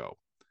year ago,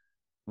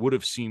 would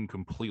have seemed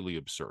completely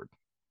absurd?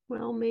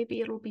 Well,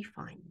 maybe it'll be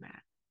fine,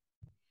 Matt.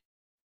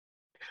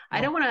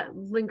 I don't want to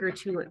linger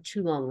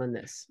too long on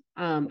this.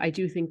 I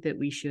do think that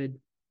we should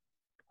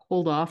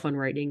hold off on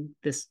writing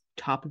this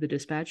top of the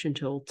dispatch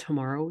until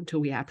tomorrow, until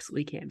we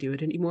absolutely can't do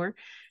it anymore,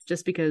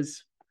 just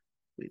because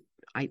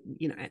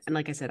and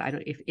like I said, I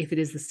don't, if it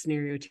is the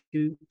scenario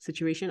 2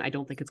 situation, I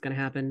don't think it's going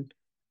to happen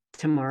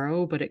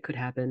tomorrow, but it could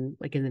happen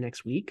like in the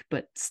next week.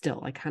 But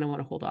still, I kind of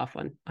want to hold off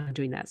on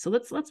doing that. So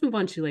let's move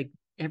on to like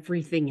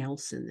everything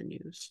else in the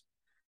news.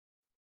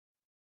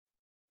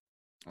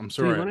 I'm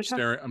sorry,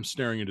 I'm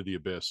staring into the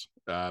abyss.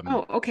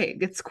 Oh, okay,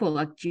 it's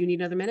cool. Do you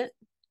need another minute?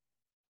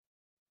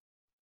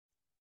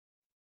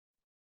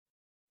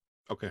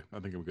 Okay, I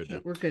think I'm good now.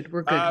 We're good.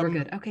 We're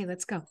good. Okay,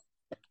 let's go.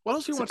 What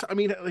else do you want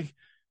to?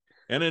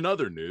 And in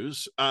other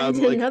news, how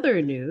do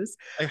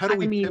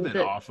we pivot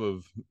off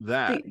of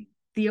that?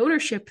 The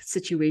ownership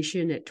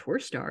situation at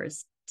Torstar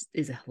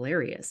is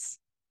hilarious.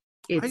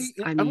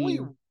 I've only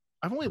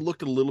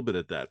looked a little bit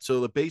at that.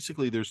 So that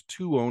basically, there's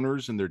 2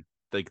 owners, and they're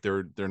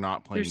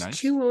not playing nice. There's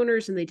 2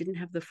 owners, and they didn't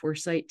have the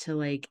foresight to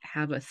like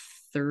have a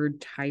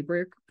third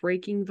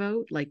tie-breaking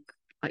vote. Like,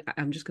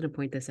 I'm just going to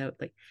point this out.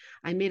 Like,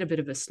 I made a bit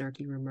of a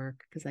snarky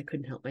remark because I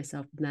couldn't help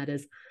myself, and that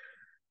is,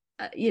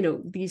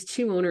 these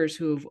 2 owners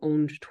who have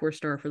owned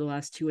Torstar for the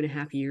last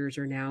 2.5 years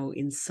are now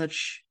in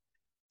such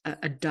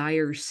a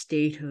dire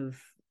state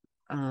of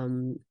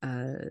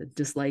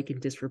dislike and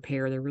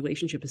disrepair. Their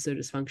relationship is so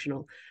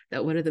dysfunctional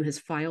that one of them has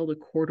filed a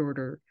court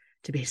order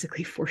to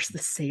basically force the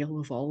sale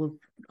of all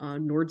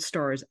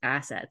Nordstar's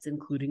assets,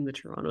 including the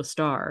Toronto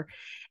Star.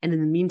 And in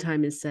the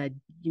meantime, has said,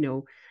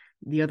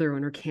 the other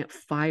owner can't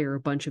fire a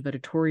bunch of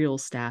editorial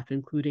staff,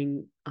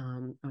 including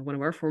one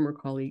of our former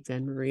colleagues,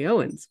 Anne Marie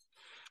Owens.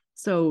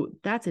 So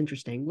that's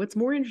interesting. What's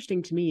more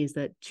interesting to me is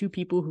that two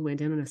people who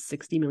went in on a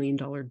 $60 million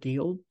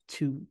deal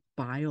to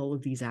buy all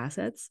of these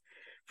assets,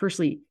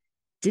 firstly,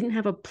 didn't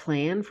have a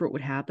plan for what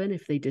would happen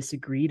if they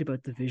disagreed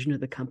about the vision of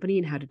the company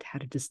and how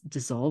to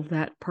dissolve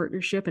that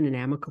partnership in an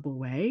amicable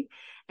way,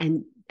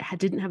 and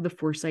didn't have the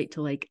foresight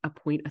to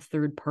appoint a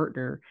third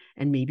partner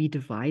and maybe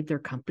divide their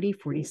company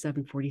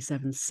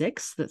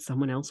 47-47-6, that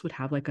someone else would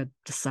have a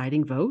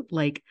deciding vote.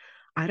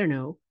 I don't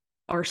know,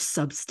 our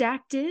Substack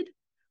did.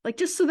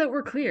 Just so that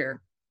we're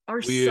clear, our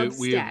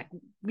Substack,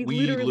 we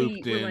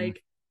literally were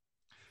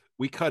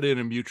we cut in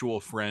a mutual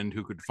friend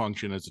who could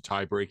function as a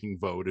tie-breaking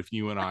vote if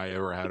you and I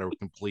ever had a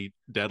complete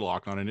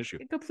deadlock on an issue.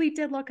 A complete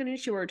deadlock on an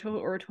issue, or a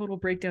total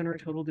breakdown, or a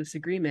total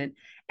disagreement.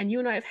 And you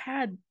and I have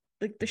had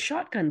the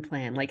shotgun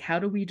plan. How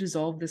do we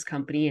dissolve this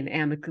company in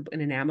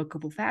an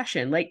amicable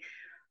fashion?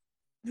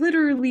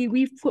 Literally,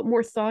 we've put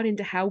more thought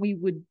into how we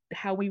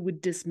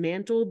would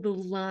dismantle the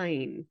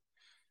line.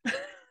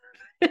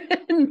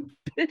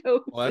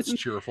 Well, that's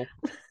cheerful.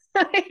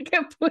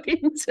 Get put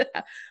into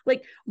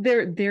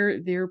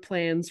their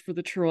plans for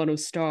the Toronto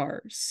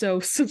Star. So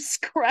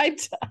subscribe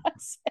to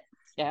us.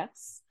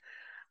 Yes.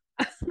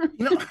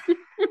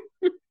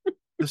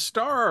 The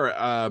Star.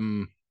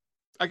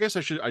 I guess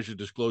I should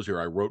disclose here.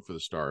 I wrote for the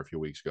Star a few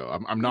weeks ago.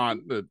 I'm not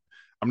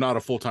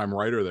a full-time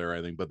writer there,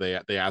 I think, but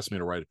they asked me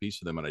to write a piece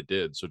for them, and I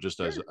did. So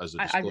just as a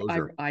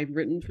disclosure, I've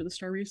written for the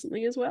Star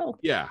recently as well.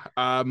 Yeah.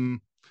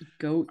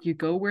 You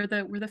go where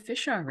the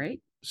fish are,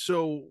 right?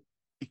 So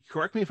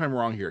correct me if I'm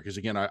wrong here, because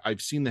again,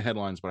 I've seen the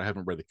headlines, but I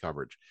haven't read the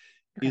coverage.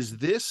 Okay. Is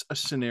this a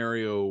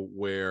scenario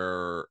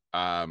where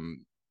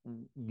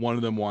one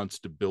of them wants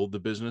to build the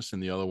business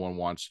and the other one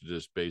wants to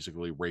just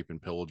basically rape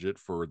and pillage it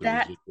for the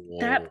residual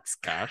that's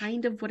cash?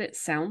 Kind of what it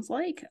sounds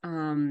like.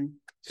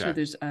 So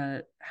there's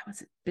how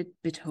is it?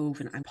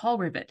 Beethoven. I'm Paul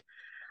Rivet.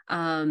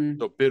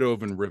 So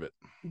Beethoven and Rivet.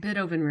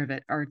 Beethoven and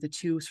Rivet are the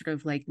two sort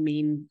of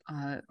main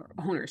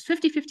owners,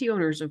 50-50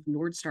 owners of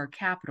Nordstar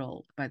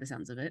Capital, by the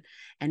sounds of it.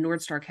 And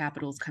Nordstar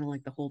Capital is kind of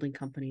like the holding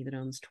company that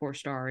owns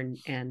Torstar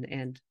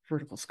and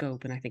Vertical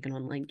Scope, and I think an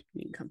online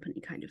gaming company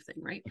kind of thing,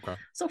 right? Okay.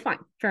 So fine,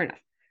 fair enough.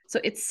 So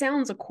it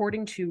sounds,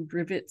 according to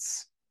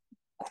Rivet's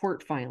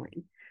court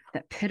filing,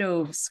 that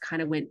Pittove's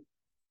kind of went,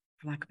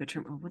 for lack of a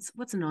term,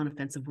 what's a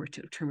non-offensive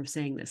term of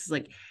saying this?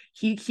 Is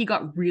he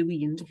got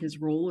really into his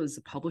role as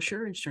a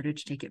publisher and started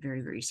to take it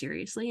very, very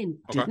seriously, and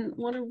didn't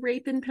want to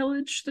rape and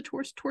pillage the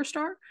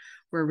Torstar,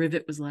 where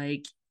Rivet was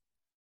like,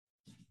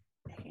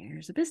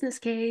 here's a business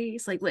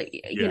case,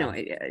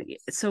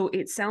 so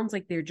it sounds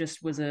like there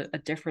just was a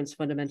difference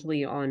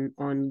fundamentally on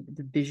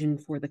the vision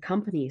for the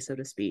company, so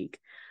to speak,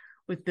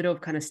 with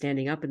Biddove kind of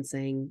standing up and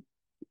saying,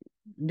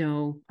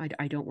 no,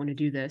 I don't want to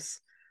do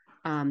this.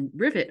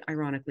 Rivet,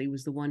 ironically,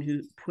 was the one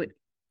who put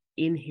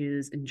in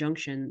his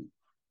injunction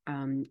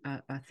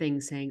a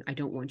thing saying, I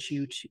don't want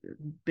you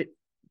to,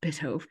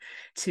 Beethoven,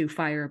 to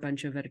fire a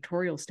bunch of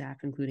editorial staff,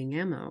 including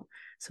Ammo.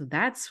 So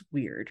that's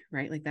weird,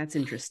 right? That's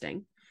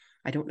interesting.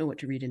 I don't know what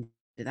to read into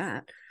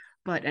that,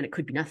 and it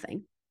could be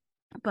nothing.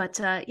 But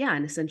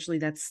and essentially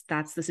that's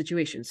the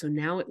situation. So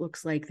now it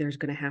looks like there's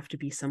going to have to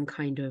be some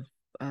kind of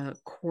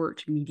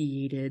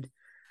court-mediated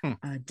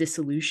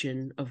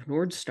dissolution of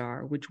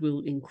Nordstar, which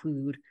will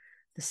include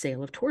the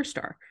sale of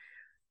Torstar.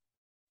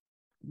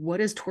 What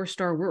is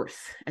Torstar worth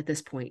at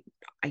this point?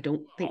 I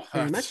don't think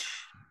very much.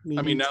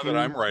 Maybe now that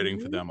I'm writing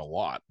for them a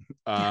lot.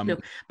 No,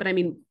 but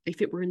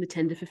if it were in the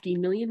 10 to 15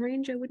 million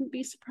range, I wouldn't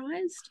be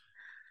surprised.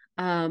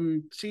 But I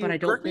don't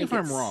correct me if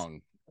I'm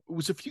wrong. It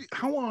was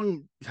how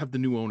long have the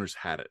new owners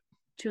had it?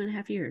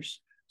 2.5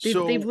 years.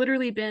 They've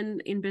literally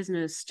been in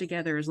business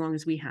together as long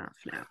as we have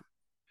now.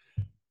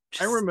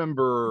 I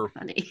remember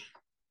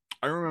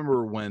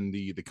when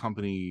the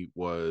company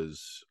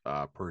was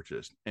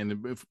purchased,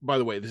 and by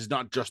the way, this is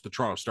not just the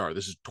Toronto Star.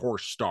 This is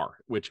Torstar,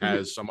 which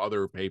has some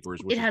other papers.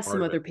 It has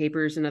some other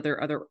papers and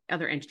other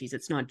entities.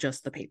 It's not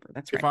just the paper.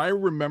 That's right. If I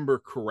remember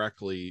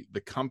correctly,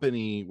 the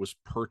company was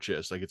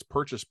purchased, its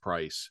purchase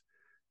price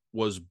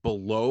was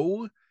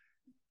below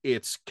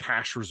its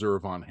cash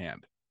reserve on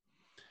hand.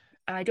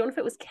 I don't know if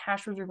it was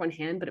cash reserve on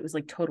hand, but it was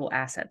total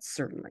assets,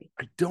 certainly.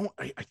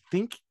 I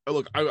think,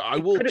 look, I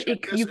will.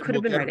 You could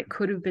have been right. It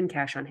could have been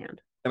cash on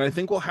hand. And I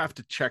think we'll have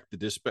to check the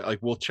dispatch.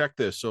 We'll check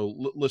this. So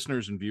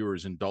listeners and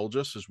viewers, indulge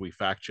us as we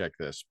fact check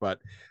this. But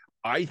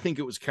I think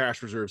it was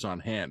cash reserves on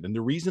hand. And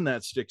the reason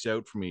that sticks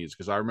out for me is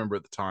because I remember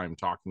at the time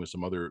talking with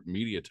some other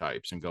media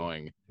types and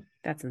going,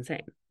 that's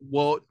insane.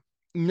 Well,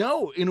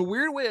 no, in a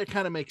weird way, it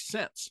kind of makes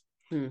sense.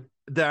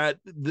 That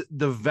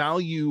the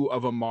value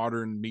of a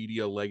modern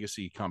media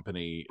legacy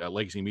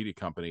media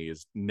company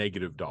is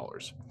negative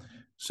dollars.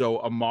 So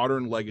a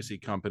modern legacy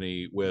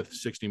company with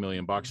 $60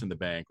 million in the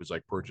bank was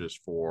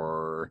purchased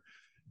for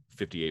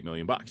 $58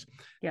 million.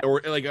 Yeah.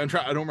 Or I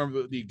don't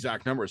remember the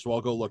exact number, so I'll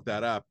go look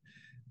that up.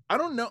 I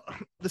don't know.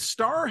 The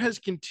Star has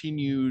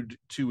continued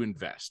to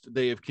invest.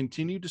 They have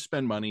continued to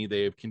spend money.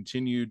 They have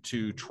continued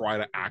to try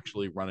to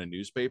actually run a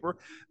newspaper.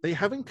 They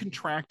haven't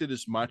contracted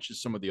as much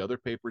as some of the other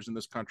papers in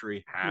this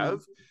country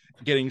have,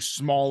 getting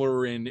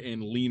smaller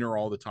and leaner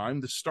all the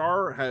time. The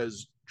Star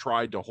has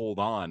tried to hold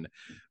on,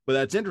 but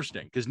that's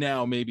interesting because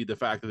now maybe the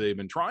fact that they've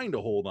been trying to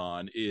hold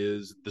on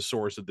is the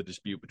source of the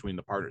dispute between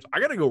the partners. I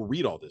got to go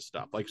read all this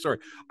stuff. Like, sorry,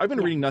 I've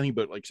been reading nothing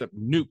but like except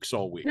nukes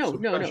all week. No, so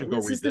no, I no. should go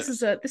read this.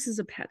 This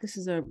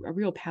is a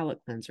real palate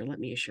cleanser. Let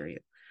me assure you,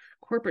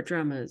 corporate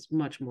drama is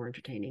much more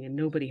entertaining, and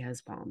nobody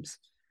has bombs.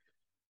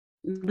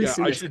 Yeah,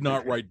 I should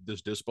not write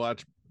this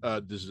dispatch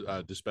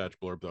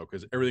blurb though,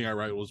 because everything I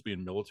write will be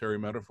in military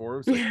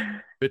metaphors. Like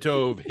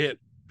Bitov hit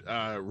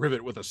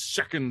Rivet with a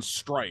second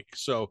strike.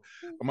 So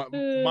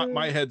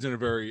my head's in a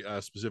very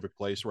specific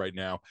place right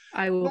now.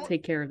 I will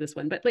take care of this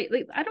one, but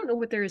I don't know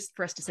what there is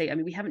for us to say. I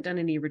mean, we haven't done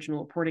any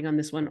original reporting on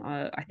this one.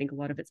 I think a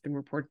lot of it's been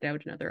reported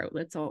out in other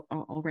outlets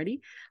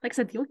already. Like I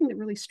said, the only thing that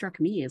really struck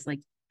me is like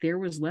there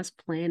was less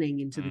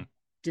planning into the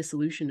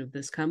dissolution of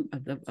this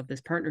of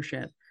this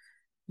partnership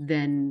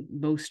than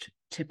most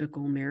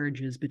typical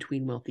marriages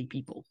between wealthy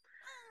people.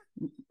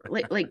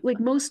 Like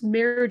most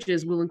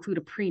marriages will include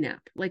a prenup.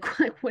 Like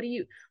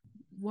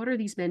what are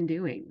these men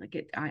doing?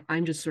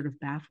 I'm just sort of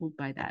baffled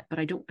by that, but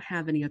I don't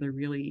have any other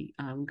really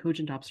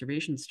cogent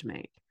observations to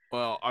make.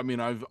 Well, I mean,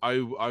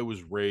 I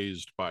was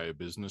raised by a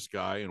business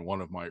guy, and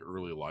one of my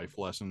early life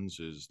lessons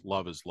is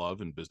love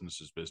and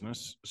business is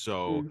business.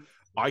 So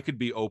I could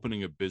be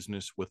opening a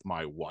business with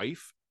my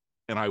wife,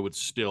 and I would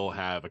still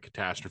have a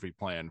catastrophe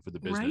plan for the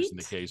business in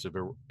the case of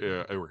a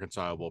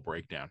irreconcilable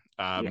breakdown.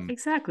 Yeah,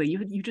 exactly.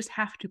 You just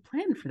have to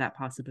plan for that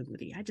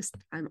possibility. I'm just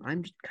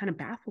kind of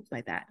baffled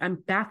by that. I'm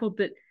baffled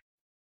that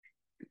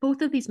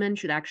both of these men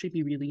should actually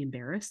be really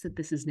embarrassed that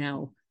this is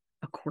now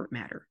a court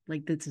matter.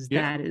 Like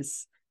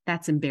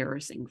that's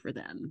embarrassing for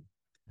them.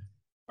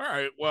 All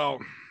right. Well,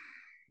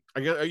 I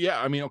guess, yeah,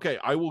 I mean, okay,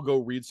 I will go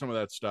read some of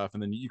that stuff,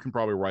 and then you can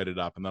probably write it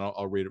up, and then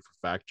I'll read it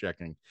for fact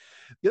checking.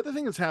 The other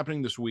thing that's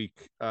happening this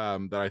week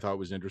that I thought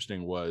was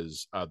interesting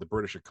was the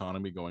British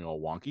economy going all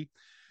wonky.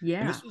 Yeah.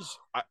 And this is,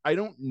 I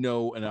don't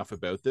know enough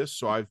about this,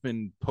 so I've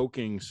been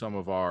poking some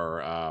of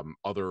our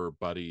other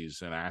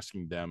buddies and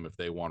asking them if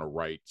they want to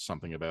write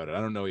something about it. I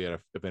don't know yet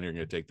if any are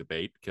going to take the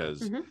bait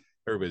because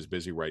everybody's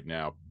busy right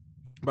now.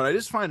 But I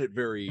just find it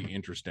very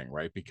interesting,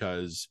 right?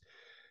 Because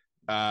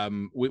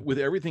with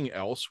everything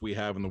else we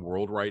have in the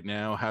world right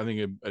now,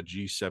 having a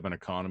G7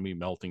 economy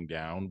melting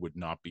down would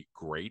not be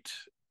great.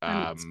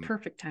 It's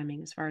perfect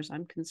timing as far as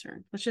I'm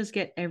concerned. Let's just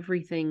get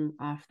everything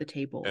off the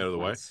table out of the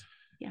way.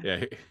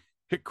 Yeah.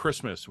 Hit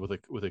Christmas with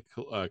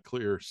a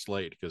clear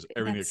slate because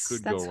everything that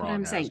could go wrong. That's what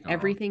I'm saying.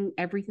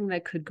 Everything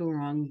that could go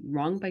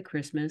wrong by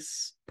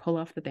Christmas. Pull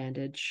off the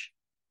bandage.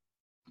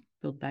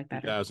 Build back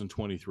better.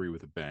 2023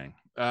 with a bang.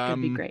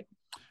 That'd be great.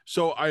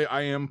 So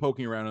I am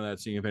poking around on that,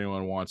 seeing if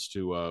anyone wants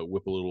to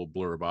whip a little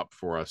blurb up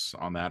for us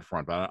on that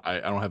front. But I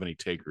don't have any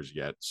takers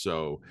yet.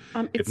 So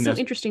it's so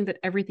interesting that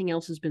everything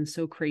else has been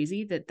so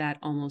crazy that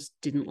almost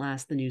didn't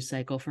last the news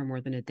cycle for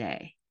more than a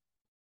day.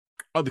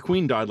 Oh, the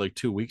Queen died like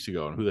 2 weeks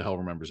ago, and who the hell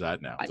remembers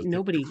that now?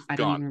 Nobody. I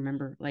don't even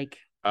remember. Like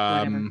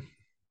whatever.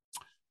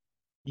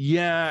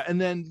 Yeah,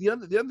 and then the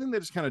other thing that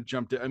just kind of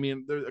jumped in, I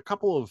mean, there's a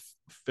couple of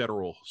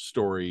federal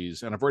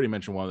stories, and I've already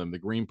mentioned one of them. The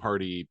Green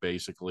Party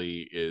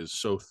basically is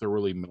so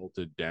thoroughly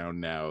melted down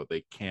now,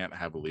 they can't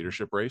have a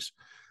leadership race.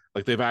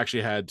 Like they've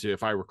actually had to,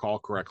 if I recall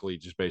correctly,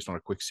 just based on a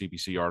quick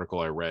CBC article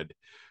I read,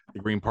 the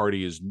Green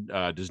Party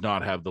does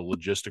not have the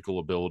logistical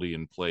ability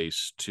in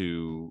place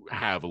to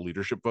have a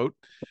leadership vote.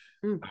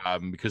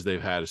 Because they've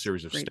had a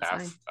series of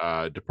staff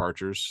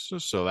departures.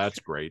 So that's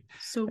great.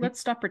 So let's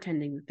stop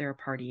pretending that they're a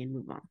party and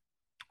move on.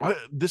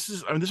 This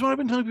is what I've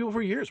been telling people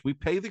for years. We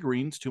pay the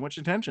Greens too much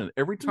attention.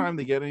 Every time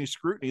they get any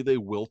scrutiny, they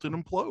wilt and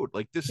implode.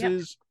 Like this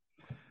is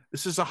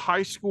a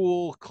high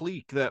school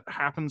clique that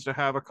happens to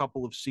have a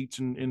couple of seats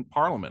in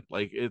Parliament.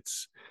 Like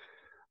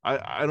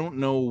I don't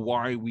know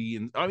why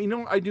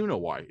I do know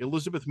why.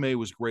 Elizabeth May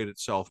was great at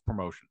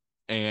self-promotion,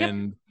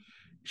 and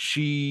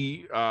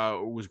she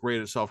was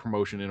great at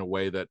self-promotion in a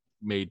way that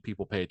made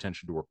people pay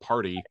attention to her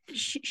party.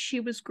 She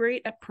was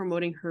great at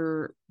promoting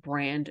her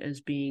brand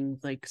as being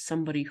like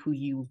somebody who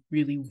you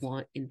really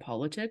want in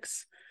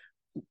politics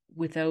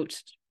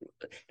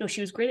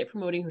she was great at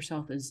promoting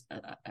herself as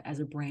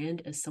a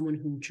brand, as someone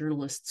whom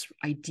journalists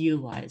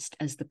idealized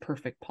as the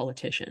perfect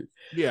politician.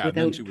 Yeah, and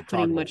then she would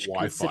talk about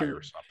Wi-Fi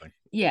or something.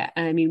 Yeah,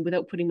 I mean,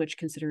 without putting much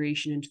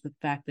consideration into the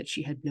fact that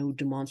she had no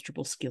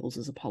demonstrable skills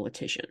as a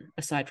politician,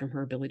 aside from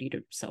her ability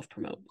to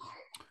self-promote.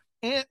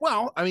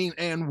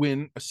 And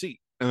win a seat.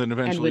 And then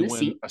eventually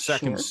win a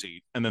second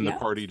seat. And then the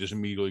party just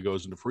immediately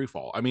goes into free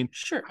fall. I mean,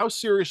 how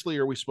seriously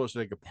are we supposed to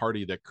take a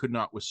party that could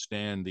not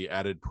withstand the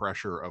added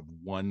pressure of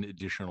one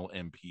additional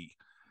MP?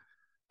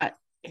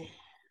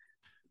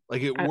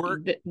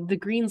 Worked. The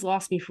Greens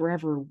lost me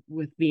forever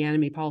with the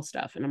Anime Paul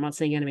stuff. And I'm not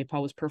saying Anime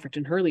Paul was perfect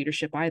in her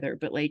leadership either.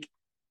 But I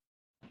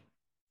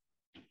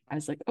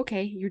was like,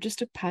 okay, you're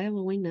just a pile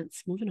of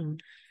wingnuts. Moving on.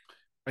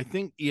 I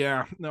think,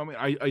 yeah, no, I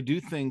mean, I do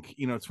think,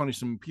 it's funny.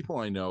 Some people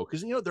I know,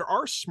 because, there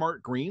are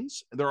smart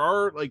Greens. There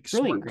are like Brilliant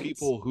smart greens.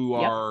 people who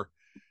Yep. are,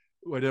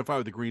 who identify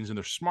with the Greens and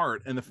they're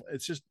smart. And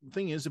it's just the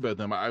thing is about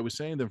them. I was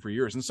saying them for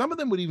years, and some of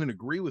them would even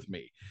agree with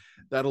me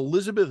that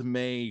Elizabeth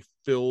May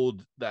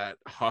filled that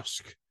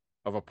husk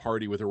of a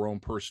party with her own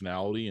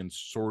personality and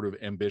sort of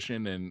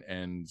ambition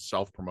and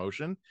self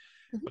promotion,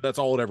 Mhm. but that's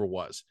all it ever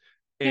was.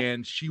 Yep.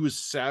 And she was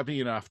savvy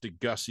enough to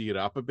gussy it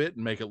up a bit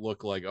and make it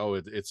look like, oh,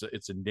 it's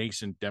a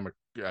nascent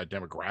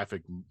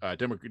democratic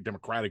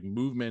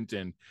movement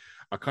and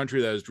a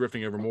country that is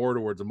drifting ever more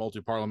towards a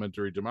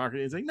multi-parliamentary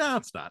democracy. It's like, no,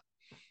 it's not.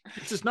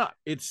 It's just not.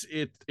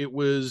 It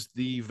was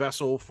the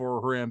vessel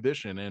for her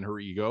ambition and her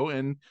ego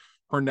and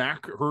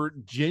her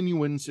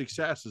genuine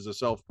success as a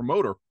self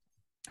promoter.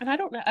 And I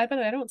don't know. I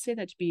don't say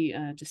that to be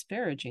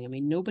disparaging. I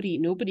mean,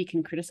 nobody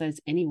can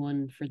criticize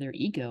anyone for their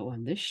ego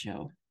on this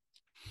show.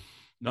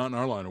 Not in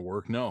our line of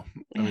work, no.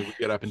 I mean, we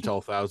get up and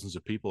tell thousands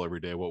of people every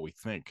day what we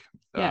think.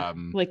 Yeah,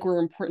 like we're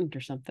important or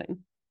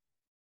something.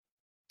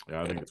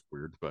 Yeah, I think it's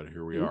weird, but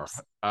here we are.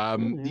 Oops.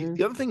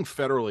 The other thing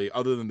federally,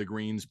 other than the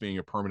Greens being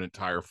a permanent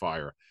tire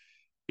fire,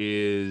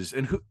 is,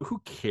 and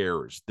who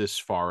cares this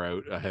far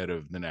out ahead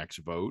of the next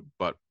vote,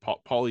 but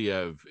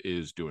Polyev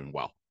is doing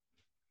well.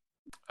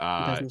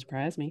 Doesn't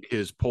surprise me.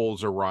 His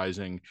polls are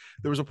rising.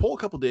 There was a poll a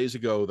couple days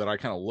ago that I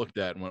kind of looked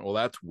at and went, well,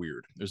 that's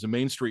weird. There's a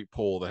Main Street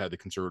poll that had the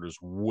Conservatives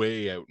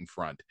way out in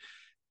front.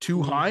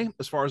 Too high,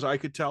 as far as I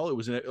could tell. It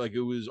was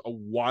a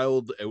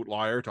wild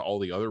outlier to all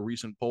the other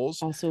recent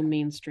polls. Also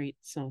Main Street,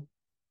 so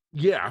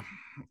yeah.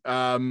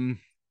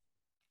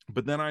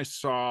 But then I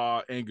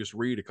saw Angus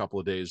Reid a couple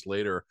of days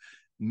later,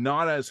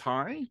 not as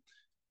high,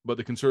 but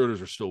the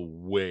Conservatives are still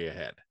way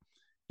ahead.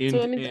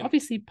 So I mean,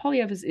 obviously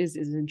Polyev is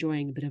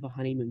enjoying a bit of a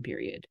honeymoon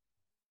period.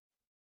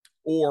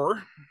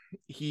 Or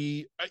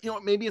he,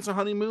 maybe it's a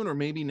honeymoon, or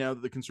maybe now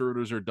that the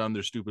Conservatives are done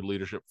their stupid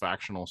leadership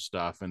factional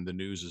stuff and the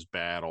news is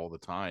bad all the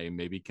time,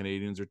 maybe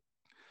Canadians are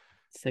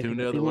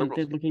tuned out the Liberals.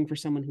 They're looking for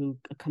someone who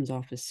comes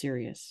off as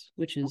serious,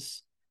 which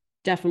is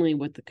definitely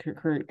what the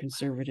current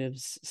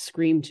Conservatives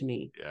scream to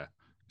me. Yeah,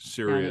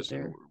 serious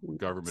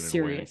government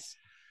serious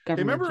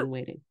government in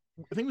waiting.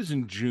 I think it was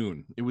in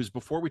June. It was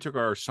before we took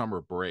our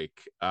summer break.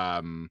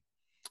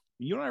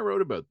 You and I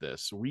wrote about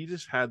this. We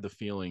just had the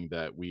feeling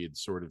that we had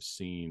sort of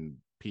seen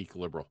peak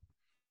Liberal,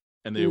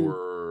 and they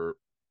were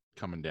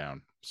coming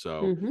down.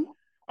 So,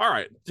 all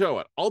right. So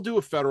what? I'll do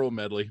a federal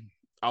medley.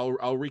 I'll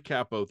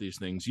recap both these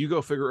things. You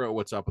go figure out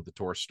what's up with the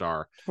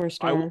Torstar.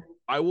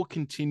 I will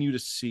continue to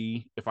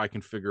see if I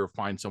can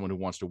find someone who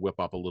wants to whip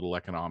up a little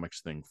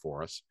economics thing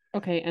for us.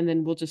 Okay, and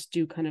then we'll just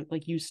do kind of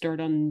like you start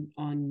on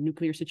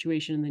nuclear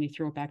situation, and then you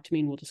throw it back to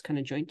me, and we'll just kind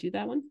of joint do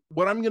that one.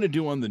 What I'm going to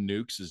do on the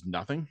nukes is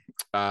nothing.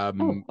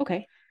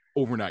 Okay.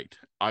 Overnight,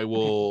 I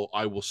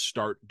will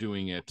start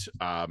doing it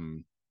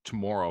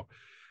tomorrow,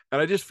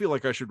 and I just feel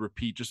like I should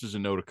repeat, just as a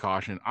note of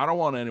caution. I don't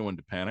want anyone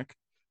to panic,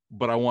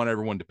 but I want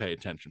everyone to pay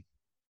attention.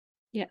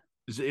 Yeah.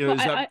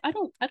 I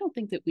don't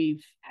think that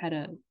we've had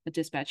a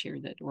dispatch here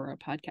or a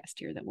podcast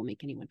here that will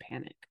make anyone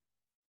panic.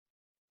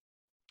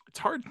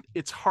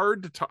 It's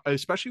hard to talk,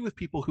 especially with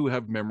people who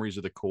have memories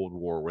of the Cold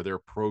War, where they're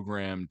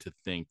programmed to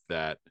think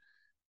that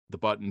the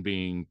button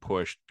being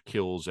pushed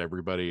kills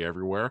everybody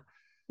everywhere.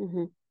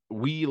 Mm-hmm.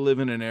 We live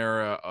in an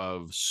era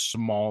of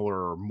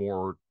smaller,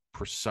 more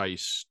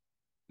precise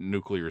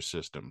nuclear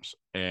systems,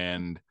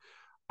 and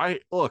I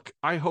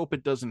hope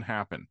it doesn't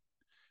happen.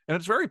 And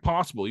it's very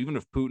possible, even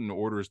if Putin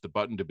orders the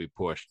button to be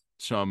pushed,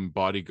 some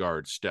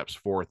bodyguard steps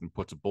forth and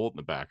puts a bullet in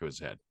the back of his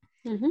head.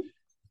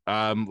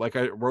 Mm-hmm. Like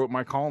I wrote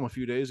my column a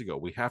few days ago,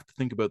 we have to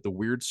think about the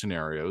weird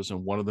scenarios,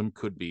 and one of them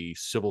could be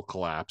civil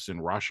collapse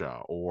in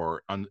Russia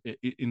or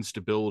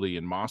instability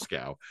in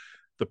Moscow.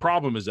 The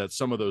problem is that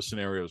some of those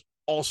scenarios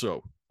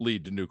also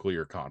lead to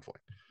nuclear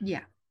conflict.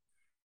 Yeah.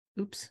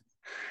 Oops.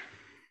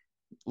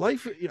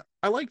 Life,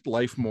 I liked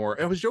life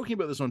more. I was joking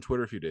about this on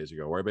Twitter a few days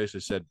ago, where I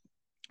basically said,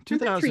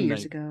 3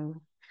 years ago.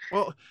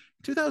 Well,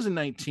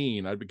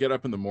 2019, I'd get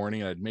up in the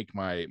morning and I'd make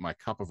my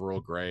cup of Earl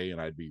Grey and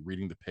I'd be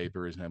reading the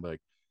papers and I'd be like,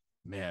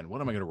 man,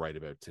 what am I going to write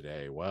about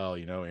today? Well,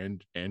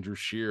 and Andrew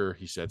Scheer,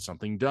 he said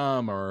something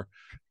dumb, or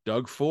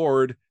Doug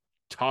Ford,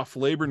 tough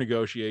labor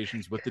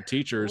negotiations with the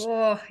teachers.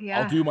 Oh, yeah.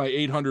 I'll do my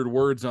 800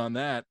 words on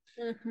that.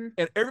 Mm-hmm.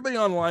 And everybody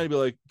online would be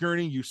like,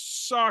 Gurney, you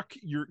suck.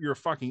 You're a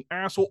fucking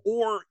asshole,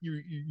 or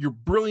you're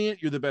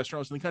brilliant. You're the best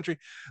journalist in the country.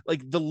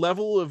 Like, the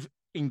level of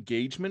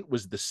engagement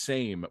was the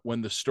same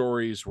when the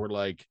stories were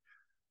like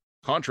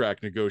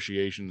contract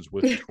negotiations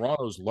with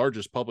Toronto's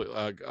largest public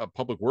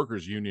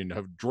workers union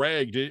have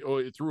dragged it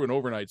through an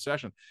overnight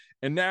session,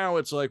 and now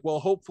it's like, well,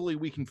 hopefully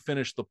we can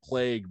finish the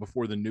plague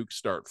before the nukes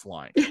start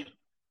flying.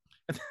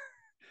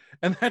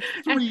 And that's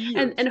 3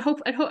 years. And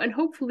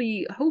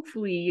hopefully,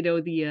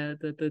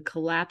 the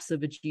collapse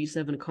of a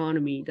G7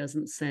 economy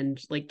doesn't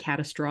send like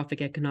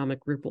catastrophic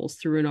economic ripples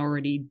through an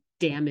already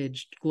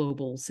damaged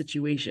global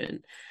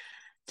situation.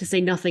 To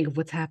say nothing of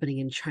what's happening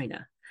in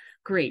China.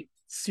 Great,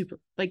 super.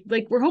 Like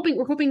we're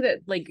hoping that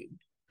like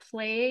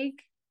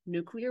plague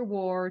nuclear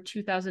war,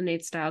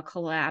 2008 style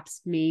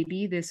collapse,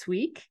 maybe this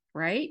week,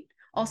 right?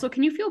 Also,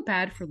 can you feel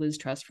bad for Liz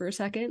Truss for a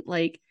second?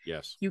 Like,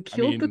 Yes. you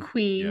killed the yes,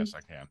 queen.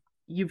 I can.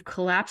 You've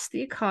collapsed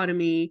the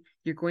economy.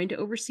 You're going to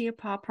oversee a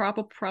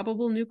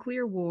probable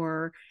nuclear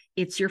war.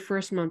 It's your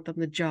first month on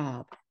the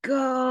job.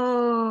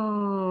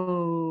 Go.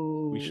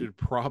 We should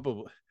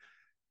probably.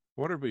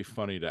 What would be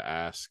funny to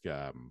ask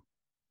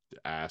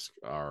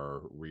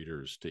our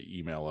readers to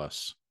email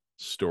us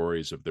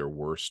stories of their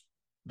worst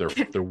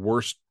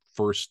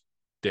first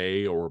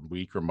day or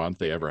week or month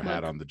they ever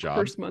had on the job.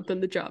 First month on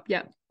the job.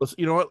 Yeah.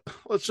 You know what?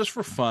 Let's just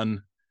for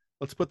fun.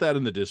 Let's put that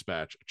in the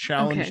dispatch.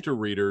 Challenge to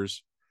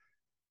readers.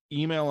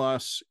 Email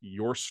us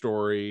your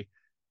story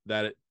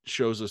that it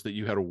shows us that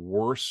you had a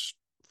worse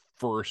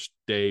first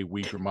day,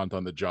 week, or month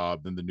on the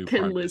job than the new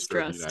Prime Minister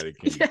of the United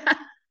Kingdom.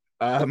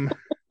 Yeah.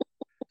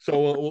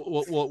 So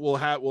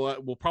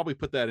we'll probably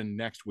put that in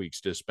next week's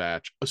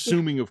dispatch,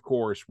 assuming, of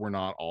course, we're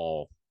not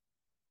all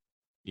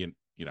in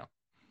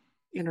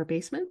our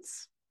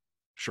basements.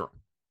 Sure.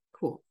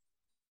 Cool.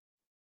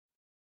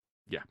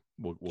 Yeah,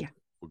 we'll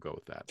go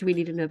with that. Do we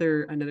need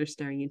another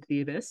staring into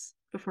the abyss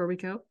before we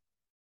go?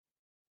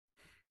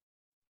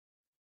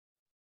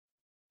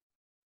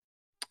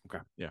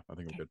 Okay. Yeah, I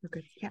think we're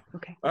good. Yeah.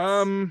 Okay.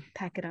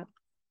 Pack it up.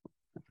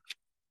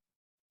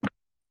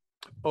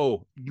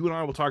 Oh, you and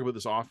I will talk about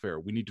this off air.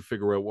 We need to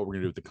figure out what we're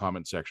going to do with the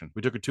comment section.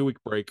 We took a 2-week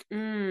break.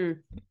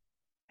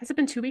 Has it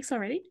been 2 weeks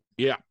already?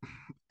 Yeah.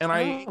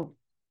 And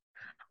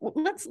well,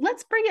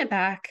 let's bring it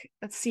back.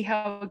 Let's see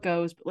how it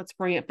goes. But let's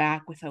bring it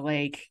back with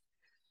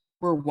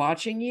we're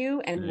watching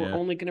you, and we're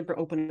only going to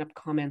open up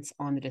comments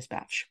on the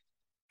dispatch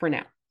for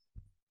now.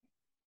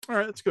 All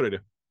right, that's a good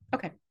idea.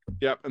 Okay.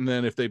 Yep, and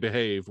then if they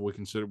behave, we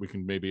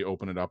can maybe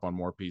open it up on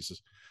more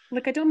pieces.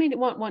 Like, I don't mean to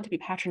want to be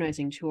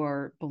patronizing to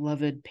our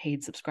beloved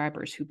paid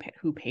subscribers who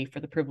pay for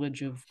the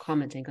privilege of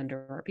commenting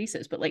under our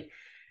pieces, but like,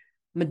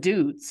 my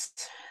dudes,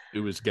 it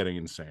was getting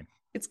insane.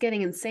 It's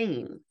getting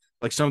insane.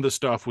 Like, some of the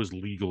stuff was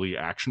legally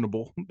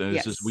actionable.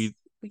 We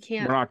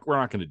can't. We're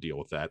not going to deal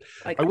with that.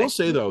 Like, I will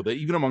say though that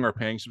even among our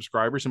paying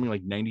subscribers, something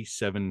like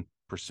 97%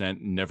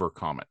 never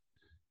comment.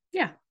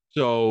 Yeah.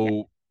 So.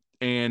 Yeah.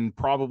 And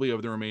probably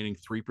of the remaining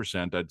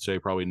 3%, I'd say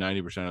probably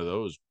 90% of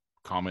those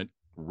comment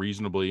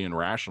reasonably and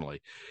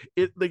rationally.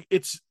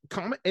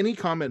 Any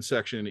comment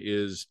section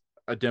is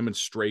a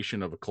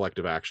demonstration of a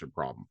collective action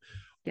problem.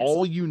 Yes.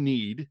 All you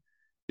need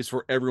is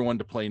for everyone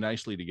to play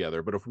nicely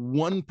together. But if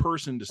one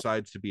person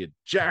decides to be a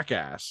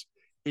jackass,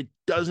 it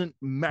doesn't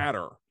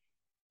matter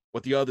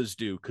what the others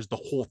do because the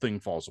whole thing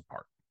falls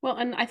apart. Well,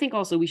 and I think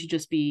also we should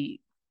just be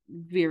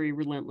very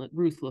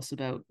ruthless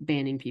about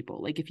banning people.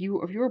 Like, if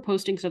you are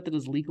posting stuff that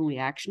is legally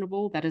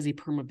actionable, that is a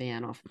perma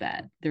ban off the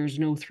bat. There's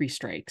no 3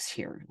 strikes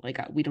here. Like,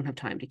 we don't have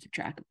time to keep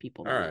track of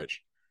people. All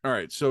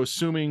right. So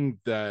assuming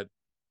that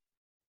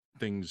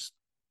things,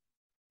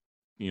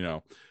 we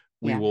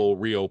will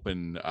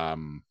reopen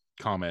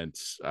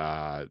comments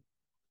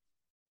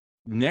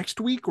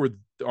next week or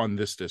on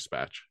this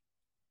dispatch.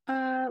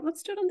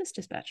 Let's do it on this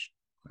dispatch.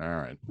 All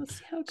right. Let's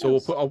see how it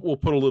goes. So we'll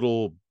put a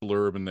little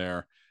blurb in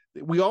there.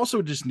 We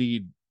also just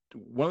need,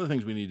 one of the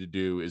things we need to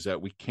do is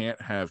that we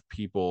can't have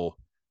people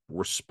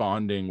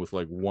responding with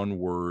like one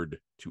word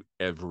to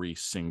every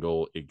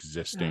single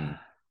existing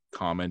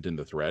comment in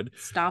the thread.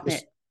 Stop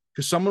it.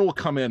 Because someone will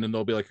come in and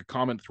there'll be like a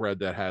comment thread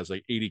that has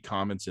like 80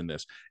 comments in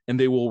this, and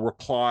they will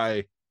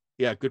reply,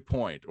 yeah, good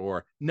point,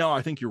 or no,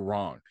 I think you're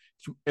wrong,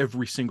 to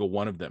every single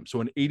one of them.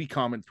 So an 80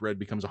 comment thread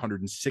becomes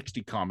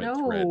 160 comment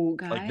thread.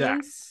 Guys, like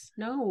that.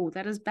 No,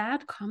 that is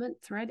bad comment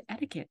thread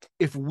etiquette.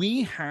 If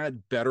we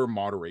had better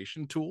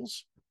moderation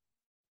tools,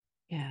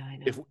 yeah, I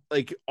know.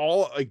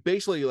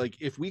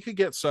 If we could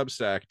get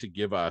Substack to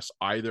give us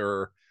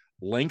either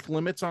length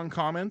limits on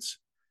comments,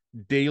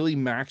 daily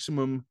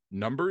maximum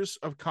numbers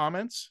of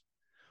comments,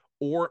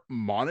 or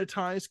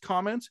monetize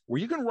comments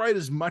where you can write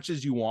as much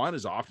as you want,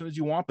 as often as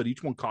you want, but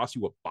each one costs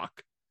you $1.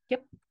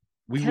 Yep.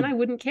 I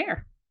wouldn't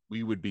care.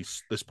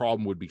 This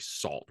problem would be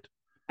solved.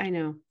 I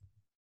know.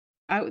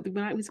 When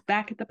I was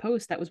back at the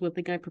Post, that was one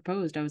thing I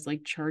proposed. I was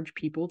like, charge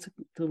people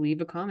to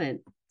leave a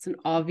comment. It's an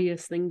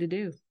obvious thing to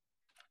do.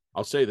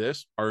 I'll say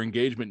this, our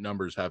engagement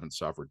numbers haven't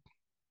suffered.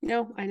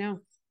 No, I know.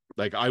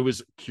 Like, I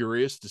was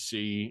curious to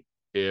see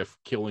if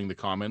killing the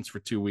comments for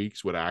 2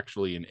 weeks would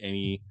actually in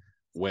any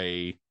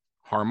way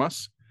harm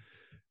us.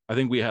 I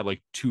think we had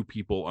like 2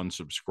 people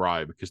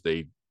unsubscribe because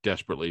they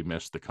desperately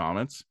missed the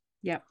comments.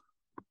 Yep.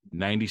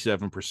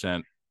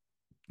 97%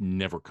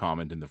 never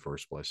comment in the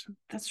first place.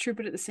 That's true,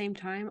 but at the same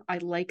time, I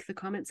like the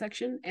comment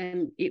section,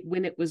 and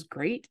when it was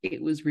great,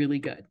 it was really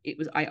good.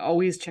 I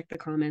always checked the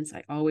comments.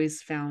 I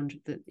always found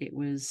that it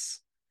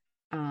was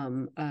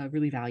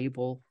really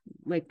valuable.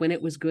 Like, when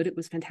it was good, it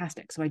was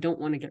fantastic. So I don't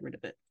want to get rid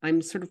of it.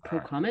 I'm sort of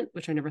pro comment,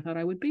 which I never thought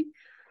I would be.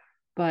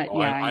 But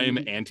I am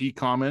anti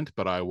comment,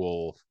 but I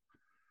will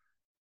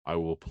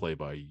play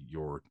by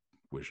your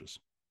wishes.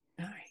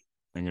 All right.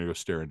 I'm gonna go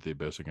stare into the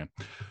abyss again.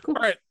 Cool.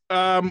 All right.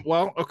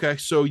 Well, okay.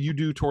 So you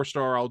do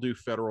Torstar, I'll do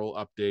federal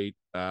update.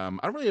 I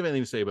don't really have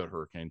anything to say about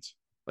hurricanes.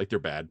 Like, they're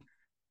bad.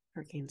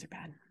 Hurricanes are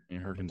bad. Yeah,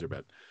 hurricanes are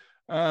bad.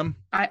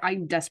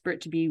 I'm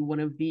desperate to be one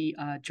of the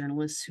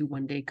journalists who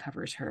one day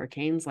covers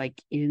hurricanes,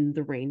 like in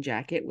the rain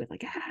jacket with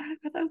like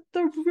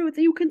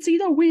you can see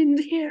the wind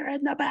here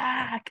in the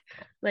back.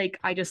 Like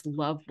I just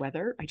love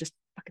weather. I just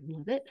fucking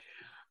love it.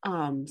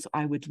 So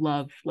I would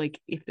love like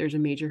if there's a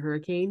major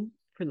hurricane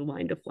for the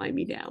line to fly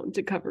me down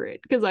to cover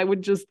it because I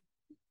would just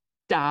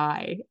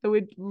die. I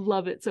would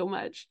love it so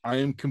much. I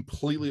am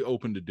completely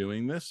open to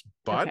doing this,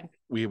 but Okay.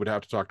 we would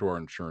have to talk to our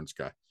insurance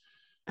guy.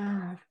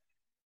 Uh,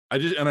 I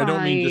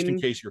don't mean just in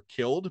Fine. case you're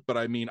killed, but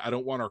I mean I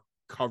don't want our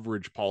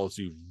coverage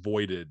policy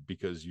voided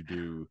because you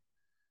do.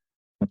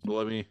 So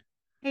let me.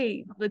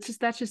 Hey,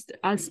 that's just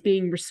us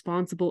being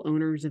responsible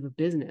owners of a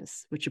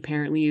business, which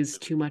apparently is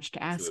too much to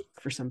It's ask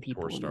a for some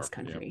people in Torstar. this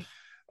country.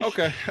 Yeah.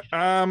 Okay.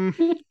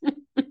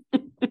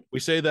 We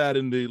say that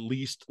in the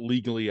least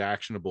legally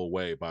actionable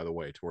way, by the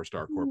way,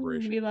 Torstar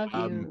Corporation. We love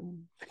you.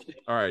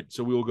 All right,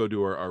 so we will go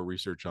do our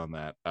research on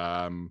that.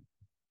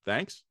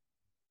 Thanks.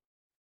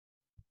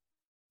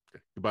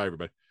 Okay. Goodbye,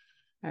 everybody.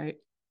 All right.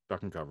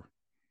 Duck and cover.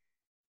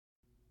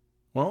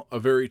 Well, a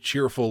very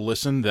cheerful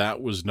listen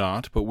that was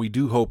not, but we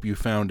do hope you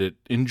found it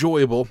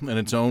enjoyable in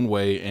its own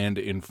way and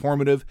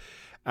informative.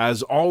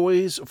 As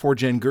always, for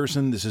Jen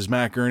Gerson, this is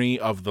Matt Gurney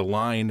of The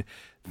Line.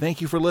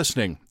 Thank you for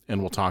listening, and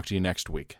we'll talk to you next week.